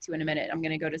 which I'll get to in a minute. I'm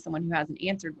going to go to someone who hasn't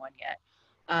answered one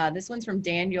yet. This one's from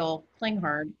Daniel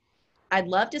Klinghard. I'd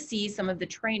love to see some of the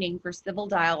training for civil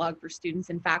dialogue for students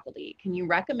and faculty. Can you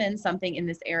recommend something in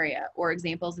this area or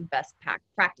examples of best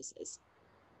practices?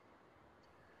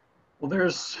 Well,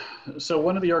 so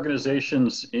one of the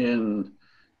organizations in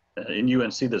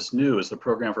UNC that's new is the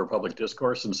Program for Public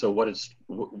Discourse. And so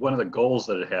one of the goals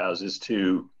that it has is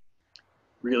to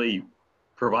really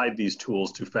provide these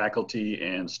tools to faculty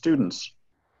and students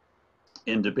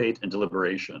in debate and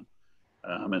deliberation.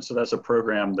 And so that's a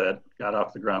program that got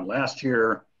off the ground last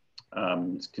year.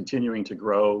 It's continuing to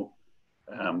grow.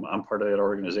 I'm part of that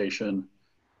organization.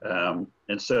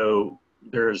 And so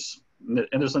there's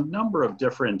a number of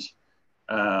different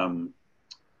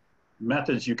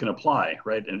methods you can apply,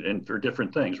 right? And for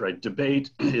different things, right? Debate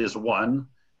is one,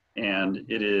 and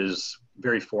it is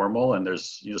very formal, and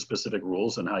there's specific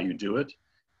rules on how you do it.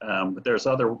 But there's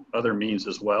other means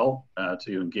as well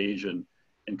to engage in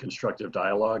constructive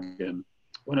dialogue. And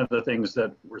one of the things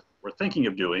that we're thinking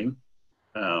of doing,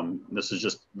 this is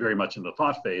just very much in the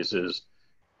thought phase, is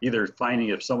either finding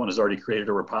if someone has already created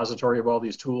a repository of all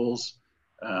these tools,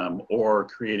 or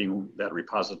creating that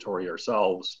repository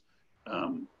ourselves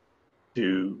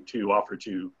to offer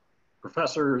to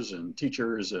professors and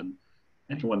teachers and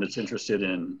anyone that's interested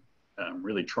in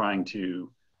really trying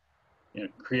to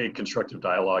create constructive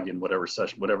dialogue in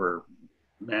whatever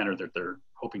manner that they're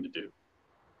hoping to do.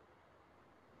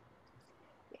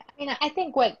 I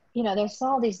think there's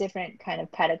all these different kind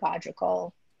of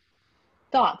pedagogical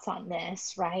thoughts on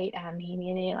this, right?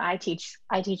 I teach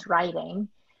writing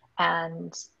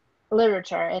and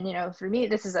literature, and for me,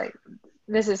 this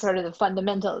is sort of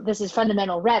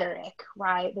fundamental rhetoric,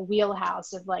 right? The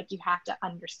wheelhouse of you have to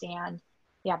understand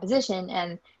the opposition,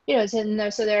 and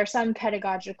so there are some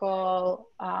pedagogical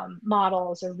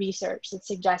models or research that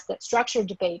suggest that structured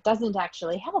debate doesn't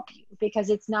actually help you because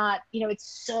it's not,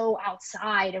 it's so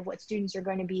outside of what students are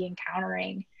going to be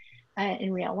encountering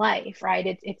in real life,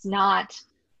 right? It's not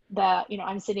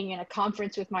I'm sitting in a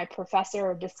conference with my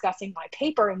professor discussing my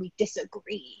paper and we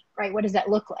disagree, right? What does that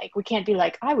look like? We can't be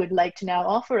like, I would like to now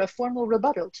offer a formal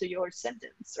rebuttal to your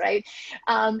sentence, right?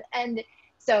 And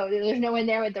so there's no one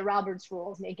there with the Roberts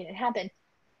rules making it happen.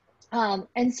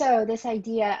 And so this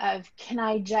idea of, can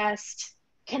I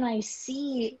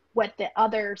see what the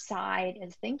other side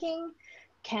is thinking?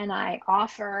 Can I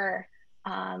offer,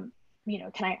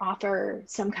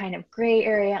 some kind of gray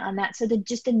area on that? So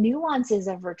just the nuances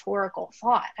of rhetorical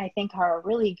thought, I think, are a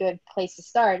really good place to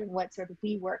start, and what sort of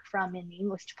we work from in the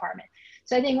English department.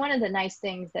 So I think one of the nice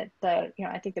things that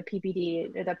I think the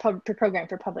PPD, or the Program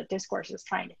for Public Discourse, is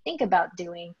trying to think about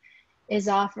doing is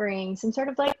offering some sort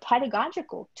of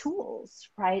pedagogical tools,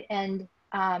 right? And,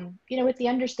 with the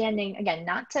understanding, again,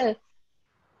 not to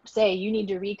say you need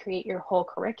to recreate your whole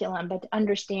curriculum, but to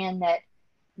understand that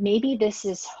maybe this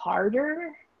is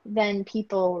harder than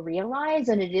people realize,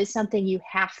 and it is something you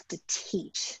have to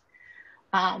teach.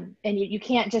 And you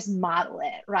can't just model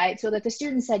it, right? So that the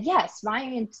student said, yes,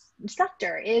 my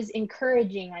instructor is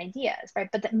encouraging ideas, right?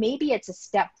 But that maybe it's a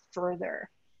step further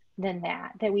than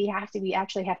that we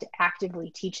actually have to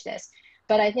actively teach this.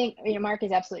 But I think, Mark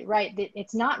is absolutely right, that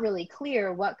it's not really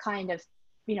clear what kind of,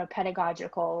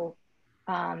 pedagogical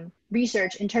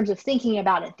research in terms of thinking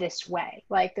about it this way.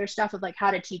 There's stuff of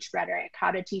how to teach rhetoric,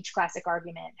 how to teach classic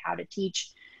argument, how to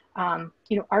teach,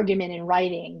 argument in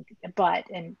writing,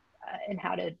 and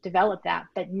how to develop that,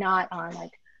 but not on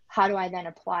how do I then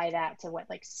apply that to what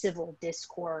civil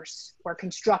discourse or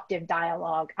constructive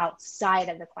dialogue outside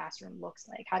of the classroom looks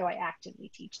like? How do I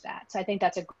actively teach that? So I think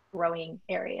that's a growing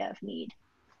area of need.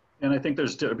 And I think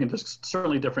there's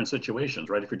certainly different situations,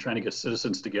 right? If you're trying to get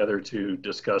citizens together to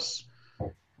discuss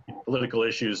political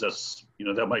issues,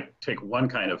 that might take one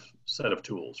kind of set of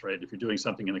tools, right? If you're doing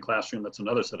something in the classroom, that's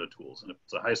another set of tools. And if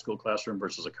it's a high school classroom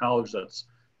versus a college,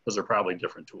 those are probably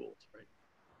different tools, right?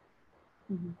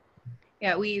 Mhm.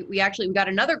 Yeah, we actually we got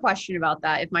another question about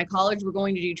that. If my college were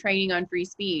going to do training on free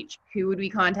speech, who would we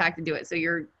contact to do it? So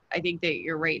I think that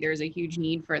you're right. There's a huge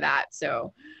need for that.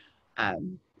 So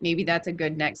maybe that's a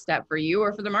good next step for you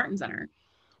or for the Martin Center.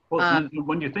 Well,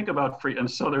 when you think about free, and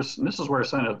so this is where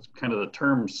kind of the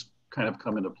terms kind of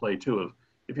come into play too.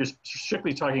 If you're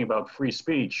strictly talking about free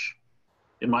speech,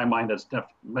 in my mind, that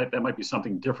might be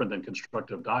something different than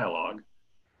constructive dialogue,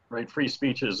 right? Free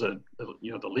speech is the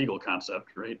legal concept,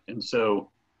 right? And so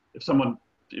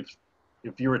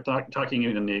if you were talking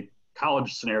in the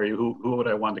college scenario, who would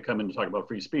I want to come in to talk about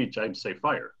free speech? I'd say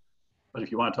fire. But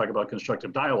if you want to talk about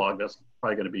constructive dialogue, that's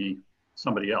probably going to be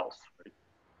somebody else, right?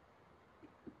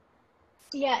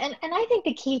 Yeah, and I think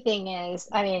the key thing is,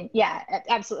 I mean, yeah,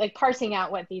 absolutely, like parsing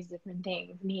out what these different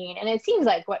things mean. And it seems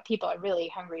like what people are really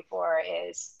hungry for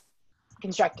is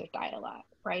constructive dialogue,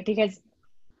 right? Because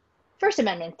First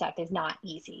Amendment stuff is not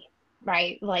easy,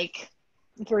 right? Like,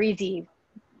 if it were easy,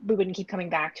 we wouldn't keep coming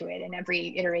back to it in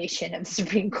every iteration of the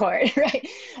Supreme Court, right?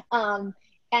 And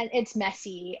it's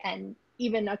messy, and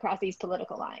even across these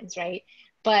political lines, right?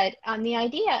 But the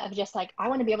idea of just like, I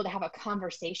want to be able to have a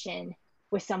conversation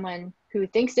with someone who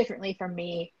thinks differently from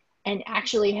me and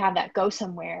actually have that go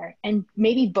somewhere, and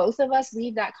maybe both of us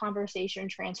leave that conversation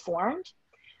transformed.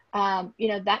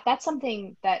 That's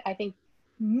something that I think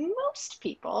most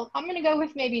people, I'm going to go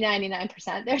with maybe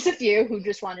 99%. There's a few who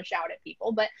just want to shout at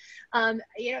people, but I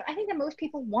think that most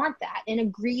people want that and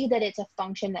agree that it's a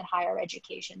function that higher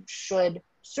education should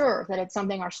serve, that it's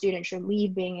something our students should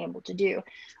leave being able to do.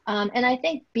 And I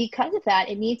think because of that,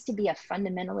 it needs to be a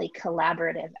fundamentally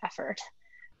collaborative effort.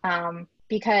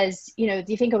 Because, if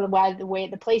you think of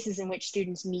the places in which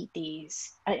students meet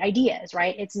these ideas,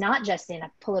 right? It's not just in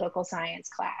a political science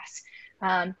class.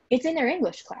 It's in their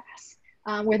English class.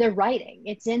 Where they're writing,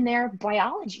 it's in their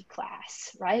biology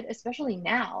class, right? Especially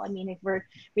now. I mean, if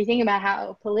we think about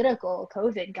how political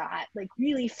COVID got, like,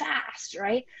 really fast,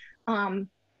 right?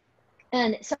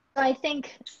 And so I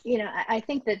think, I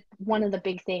think that one of the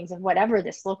big things of whatever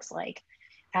this looks like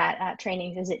at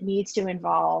trainings is it needs to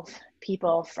involve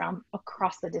people from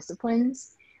across the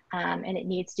disciplines, and it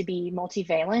needs to be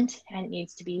multivalent, and it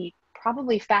needs to be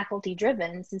probably faculty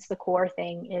driven, since the core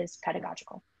thing is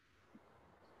pedagogical.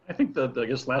 I think I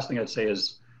guess last thing I'd say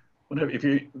is,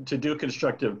 to do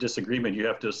constructive disagreement, you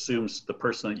have to assume the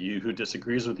person who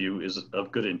disagrees with you is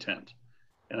of good intent.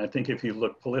 And I think if you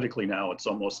look politically now, it's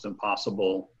almost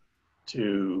impossible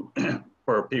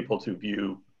for people to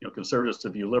view, conservatives to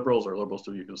view liberals, or liberals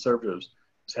to view conservatives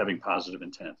as having positive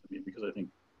intent. I mean, because I think,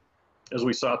 as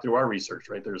we saw through our research,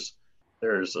 right,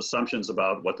 there's assumptions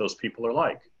about what those people are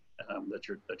like, that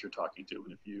you're talking to,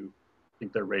 and if you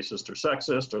think they're racist or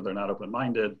sexist, or they're not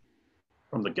open-minded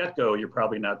from the get-go, you're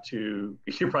probably not going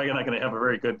to have a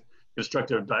very good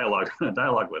constructive dialogue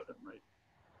with them, right?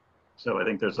 So I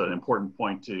think there's an important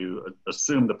point to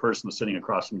assume the person sitting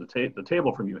across from the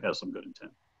table from you has some good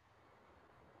intent.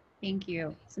 Thank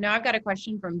you. So now I've got a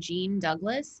question from Jean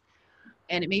Douglas,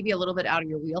 and it may be a little bit out of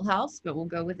your wheelhouse, but we'll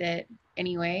go with it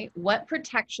anyway. What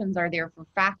protections are there for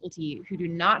faculty who do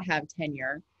not have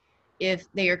tenure if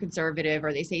they are conservative,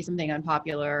 or they say something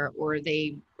unpopular, or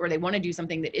they want to do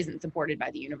something that isn't supported by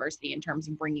the university in terms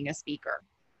of bringing a speaker?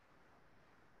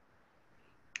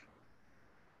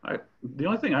 The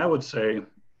only thing I would say,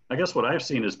 I guess what I've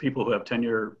seen is people who have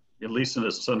tenure, at least in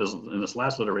this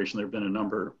last iteration, there have been a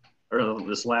number, or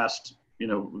this last,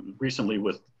 recently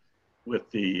with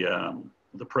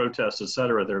the protests, et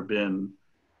cetera, there have been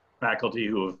faculty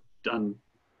who have done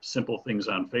simple things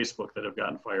on Facebook that have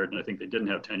gotten fired, and I think they didn't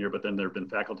have tenure, but then there have been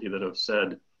faculty that have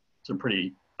said some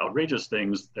pretty outrageous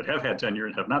things that have had tenure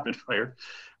and have not been fired.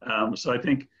 So I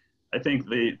think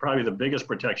probably the biggest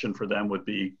protection for them would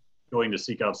be going to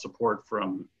seek out support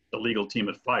from the legal team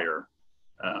at FIRE.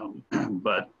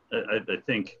 But I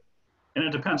think, and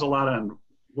it depends a lot on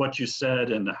what you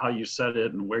said and how you said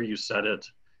it and where you said it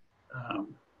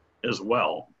as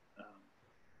well.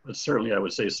 But certainly I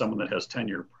would say someone that has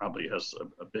tenure probably has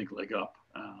a big leg up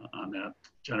on that.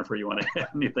 Jennifer, you want to add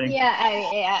anything? Yeah,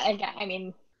 I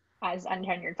mean, as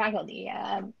untenured faculty,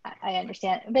 I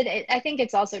understand. But I think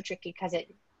it's also tricky because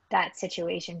that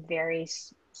situation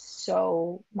varies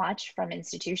so much from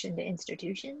institution to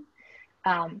institution,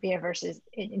 versus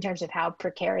in terms of how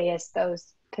precarious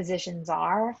those positions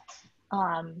are.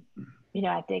 I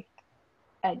think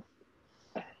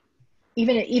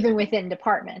even within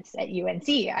departments at UNC,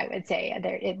 I would say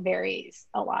it varies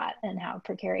a lot in how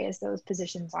precarious those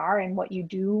positions are and what you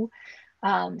do.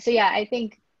 So yeah, I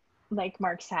think, like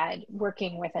Mark said,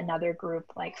 working with another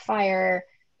group like FIRE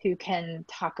who can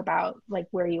talk about like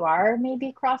where you are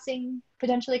maybe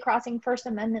potentially crossing First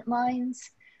Amendment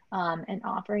lines, and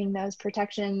offering those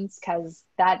protections, because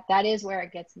that is where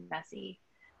it gets messy,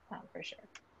 for sure.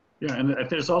 Yeah, and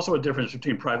there's also a difference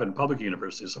between private and public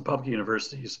universities. So public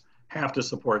universities have to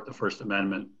support the First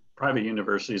Amendment. Private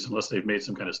universities, unless they've made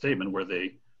some kind of statement where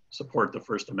they support the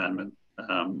First Amendment,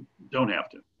 don't have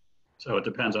to. So it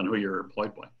depends on who you're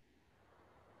employed by.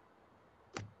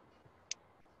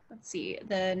 Let's see.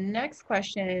 The next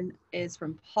question is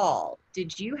from Paul.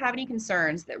 Did you have any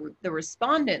concerns that the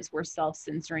respondents were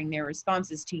self-censoring their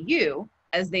responses to you,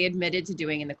 as they admitted to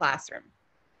doing in the classroom?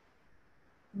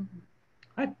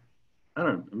 I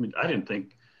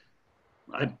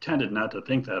tended not to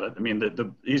think that. I mean,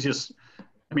 the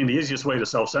easiest way to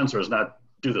self-censor is not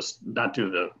do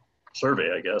the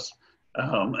survey, I guess.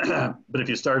 But if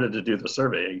you started to do the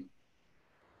survey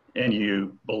and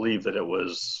you believe that it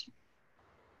was,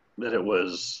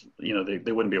 you know,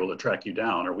 they wouldn't be able to track you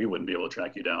down, or we wouldn't be able to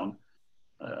track you down,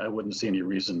 I wouldn't see any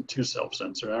reason to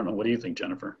self-censor. I don't know. What do you think,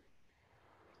 Jennifer?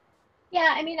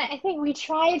 Yeah, I mean, I think we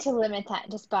try to limit that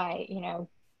just by, you know,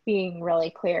 being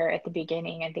really clear at the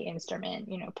beginning of the instrument,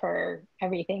 you know, per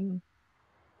everything.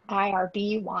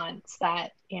 IRB wants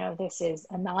that, you know, this is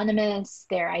anonymous,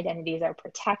 their identities are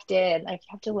protected. Like, you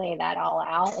have to lay that all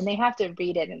out, and they have to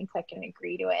read it and click and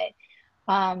agree to it.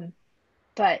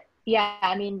 But yeah,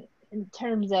 I mean, in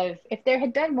terms of if there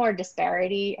had been more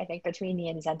disparity, I think, between the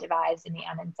incentivized and the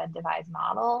unincentivized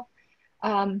model,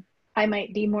 I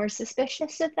might be more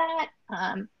suspicious of that.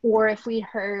 Or if we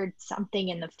heard something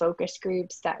in the focus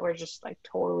groups that were just like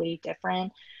totally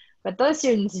different. But those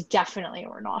students definitely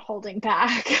were not holding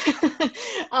back.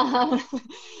 I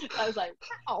was like,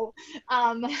 wow.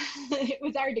 It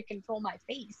was hard to control my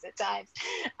face at times.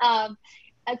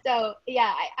 And so,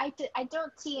 yeah, I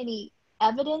don't see any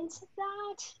evidence of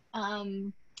that.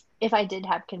 If I did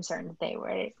have concerns, they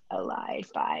were allied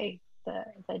by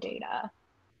the data.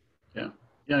 Yeah.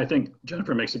 Yeah, I think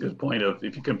Jennifer makes a good point of,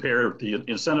 if you compare the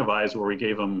incentivized, where we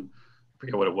gave them, I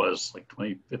forget what it was, like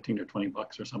 15 or $20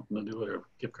 or something to do it, or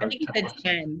gift card. I think you said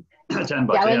 10. $10. Yeah, it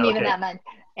wasn't even okay. that much.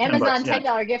 Amazon $10,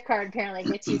 $10 gift card apparently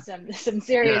gets you some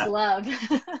serious love.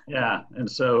 Yeah, and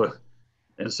so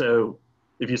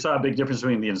if you saw a big difference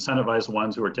between the incentivized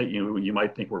ones who are taking, you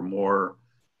might think were more,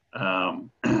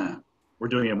 we're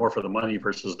doing it more for the money,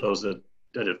 versus those that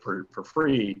did it for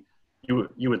free,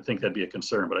 you would think that'd be a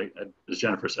concern. But as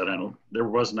Jennifer said, there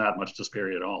was not much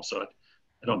disparity at all. So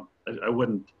I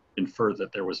wouldn't infer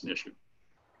that there was an issue.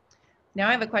 Now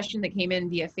I have a question that came in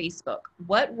via Facebook.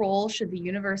 What role should the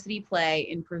university play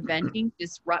in preventing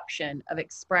disruption of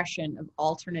expression of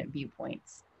alternate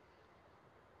viewpoints?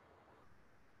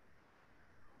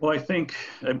 Well, I think,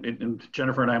 and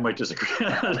Jennifer and I might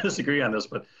disagree on this,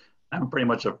 but I'm pretty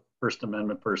much a First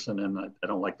Amendment person, and I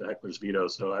don't like the heckler's veto.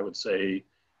 So I would say,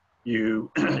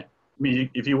 I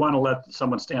mean, if you want to let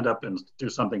someone stand up and do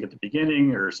something at the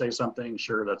beginning or say something,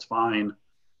 sure, that's fine.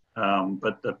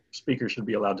 But the speaker should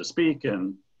be allowed to speak.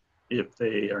 And if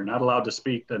they are not allowed to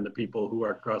speak, then the people who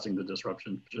are causing the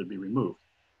disruption should be removed,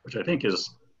 which I think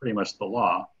is pretty much the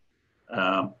law.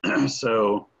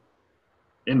 So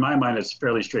in my mind, it's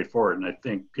fairly straightforward. And I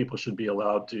think people should be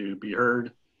allowed to be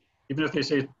heard, even if they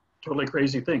say totally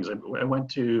crazy things. I went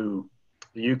to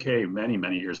the UK many,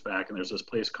 many years back, and there's this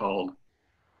place called,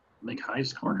 I think,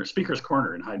 Speaker's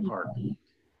Corner in Hyde Park.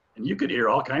 And you could hear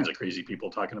all kinds of crazy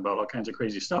people talking about all kinds of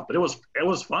crazy stuff, but it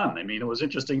was fun. I mean, it was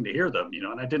interesting to hear them, you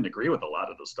know, and I didn't agree with a lot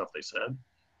of the stuff they said,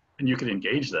 and you could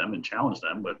engage them and challenge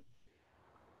them. But,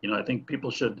 you know, I think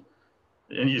people should,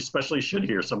 and you especially should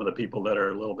hear some of the people that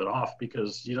are a little bit off,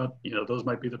 because, you know, those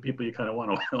might be the people you kind of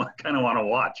want to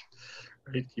watch,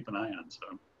 right? Keep an eye on. So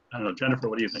I don't know, Jennifer,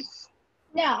 what do you think?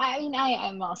 No, I mean, I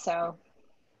am also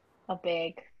a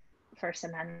big First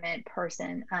Amendment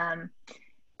person.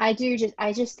 I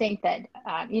just think that,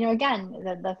 you know, again,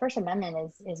 the First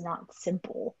Amendment is not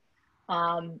simple.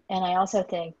 And I also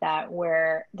think that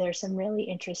where there's some really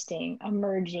interesting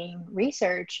emerging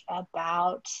research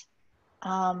about,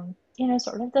 you know,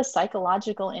 sort of the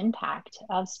psychological impact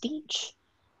of speech,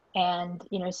 and,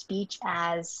 you know, speech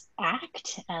as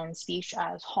act and speech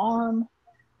as harm.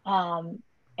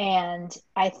 And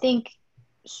I think,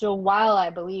 so while I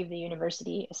believe the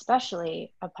university,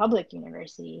 especially a public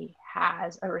university,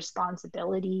 has a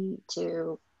responsibility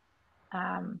to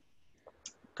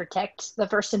protect the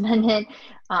First Amendment,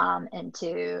 and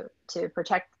to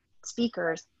protect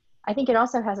speakers, I think it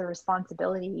also has a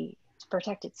responsibility to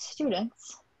protect its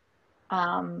students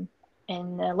in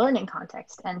the learning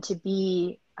context, and to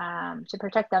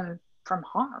protect them from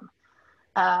harm.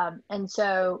 And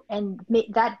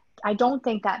that I don't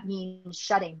think that means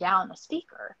shutting down a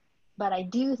speaker, but I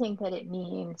do think that it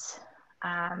means,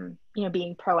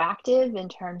 being proactive in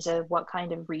terms of what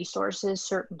kind of resources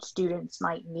certain students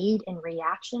might need in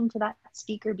reaction to that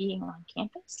speaker being on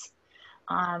campus.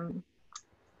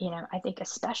 I think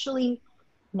especially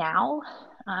now,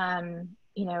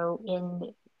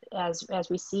 as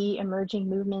we see emerging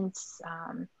movements,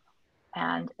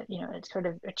 and it's sort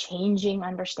of a changing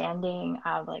understanding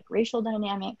of like racial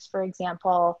dynamics, for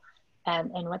example,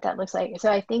 and what that looks like.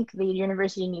 So I think the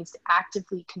university needs to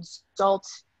actively consult.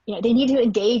 They need to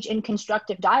engage in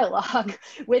constructive dialogue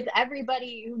with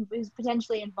everybody who is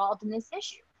potentially involved in this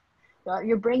issue.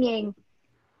 You're bringing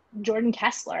Jordan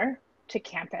Kessler to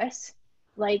campus,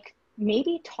 like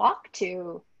maybe talk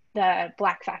to the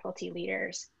Black faculty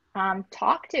leaders,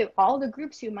 talk to all the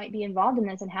groups who might be involved in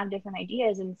this and have different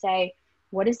ideas and say,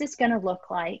 what is this going to look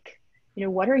like?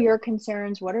 What are your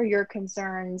concerns? What are your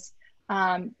concerns?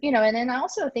 And then I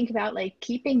also think about like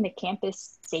keeping the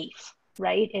campus safe,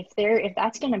 right? If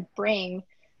that's going to bring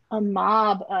a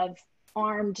mob of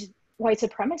armed white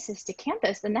supremacists to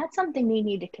campus, then that's something they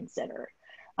need to consider.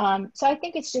 So I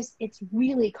think it's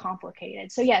really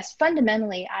complicated. So yes,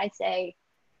 fundamentally, I say,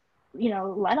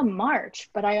 let them march,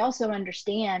 but I also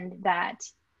understand that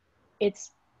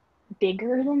it's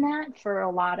bigger than that for a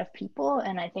lot of people.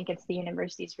 And I think it's the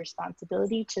university's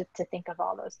responsibility to think of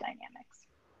all those dynamics.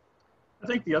 I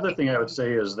think the other thing I would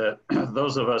say is that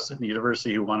those of us in the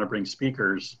university who want to bring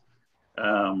speakers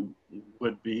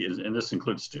would be, and this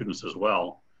includes students as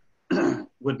well,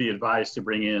 would be advised to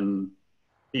bring in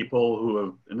people who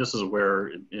have, and this is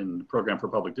where in the program for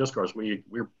public discourse, we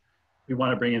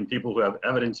want to bring in people who have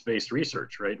evidence-based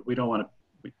research, right? We don't want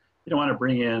to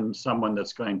bring in someone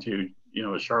that's going to,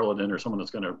 a charlatan or someone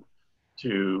that's going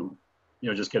to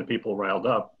just get people riled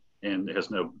up and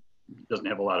doesn't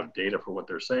have a lot of data for what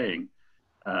they're saying.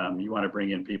 You want to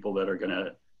bring in people that are going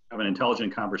to have an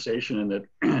intelligent conversation and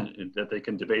that they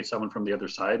can debate someone from the other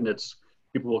side, and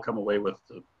people will come away with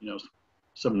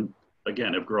some,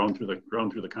 again, have grown through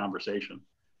the conversation.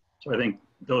 So I think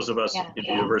those of us in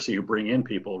the university who bring in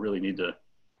people really need to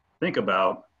think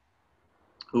about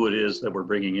who it is that we're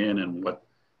bringing in and what,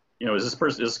 is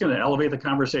this going to elevate the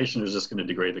conversation or is this going to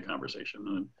degrade the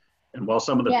conversation? And while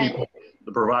some of the people,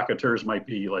 the provocateurs might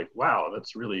be like, wow,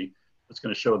 that's going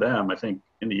to show them. I think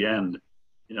in the end,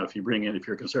 if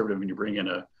you're conservative and you bring in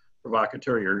a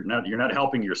provocateur, you're not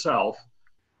helping yourself,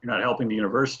 you're not helping the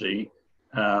university.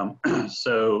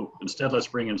 So instead, let's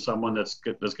bring in someone that's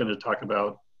going to talk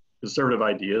about conservative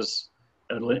ideas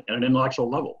at an intellectual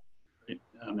level, right?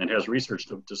 And has research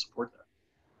to support that.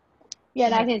 Yeah,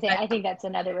 and I think that's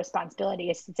another responsibility,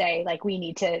 is to say, like, we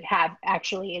need to have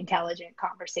actually intelligent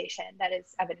conversation that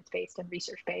is evidence-based and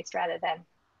research-based rather than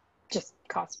just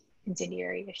cause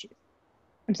incendiary issues.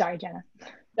 I'm sorry, Jenna.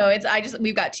 No,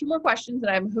 we've got 2 more questions that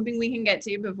I'm hoping we can get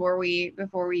to before we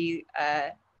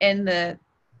end the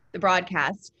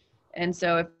broadcast. And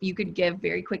so if you could give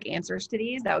very quick answers to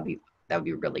these, that would be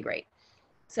really great.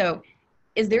 So,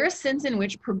 is there a sense in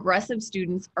which progressive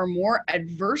students are more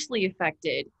adversely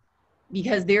affected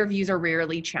because their views are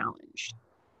rarely challenged?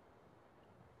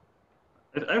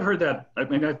 I've heard that. I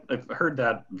mean, I've heard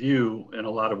that view in a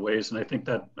lot of ways, and I think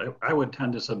that I would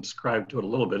tend to subscribe to it a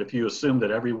little bit. If you assume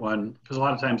that everyone, because a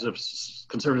lot of times if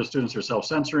conservative students are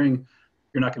self-censoring,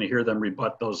 you're not going to hear them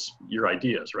rebut your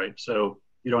ideas, right? So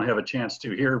you don't have a chance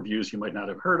to hear views you might not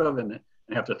have heard of and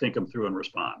have to think them through and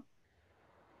respond.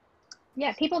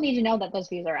 Yeah, people need to know that those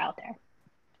views are out there,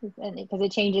 because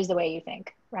it changes the way you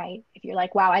think, right? If you're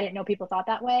like, wow, I didn't know people thought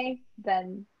that way,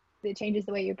 then it changes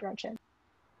the way you approach it.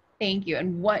 Thank you.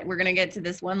 And we're going to get to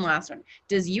this one last one.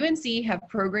 Does UNC have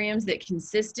programs that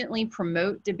consistently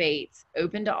promote debates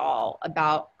open to all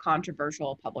about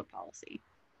controversial public policy?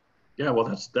 Yeah, well,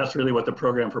 that's really what the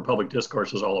program for public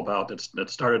discourse is all about. That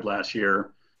started last year.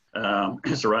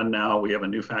 It's run now. We have a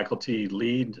new faculty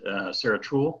lead, Sarah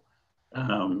Truel,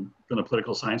 from the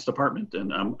political science department,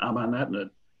 and I'm on that,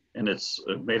 and it's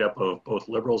made up of both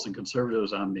liberals and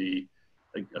conservatives on the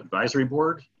advisory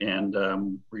board, and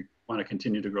we want to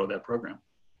continue to grow that program.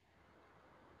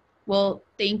 Well,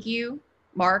 thank you,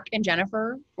 Mark and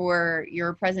Jennifer, for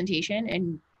your presentation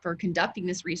and for conducting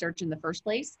this research in the first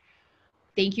place.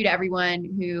 Thank you to everyone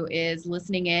who is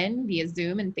listening in via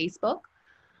Zoom and Facebook.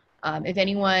 If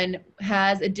anyone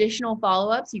has additional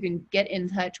follow-ups, you can get in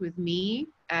touch with me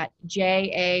at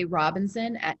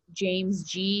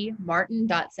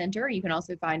JARobinson@jamesgmartin.center. You can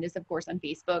also find us, of course, on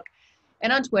Facebook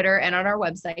and on Twitter and on our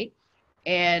website.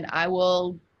 And I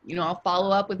will, I'll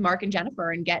follow up with Mark and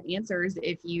Jennifer and get answers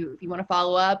if you want to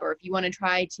follow up or if you want to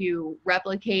try to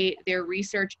replicate their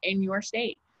research in your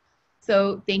state.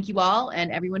 So thank you all,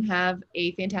 and everyone have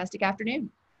a fantastic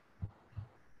afternoon.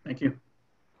 Thank you.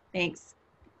 Thanks.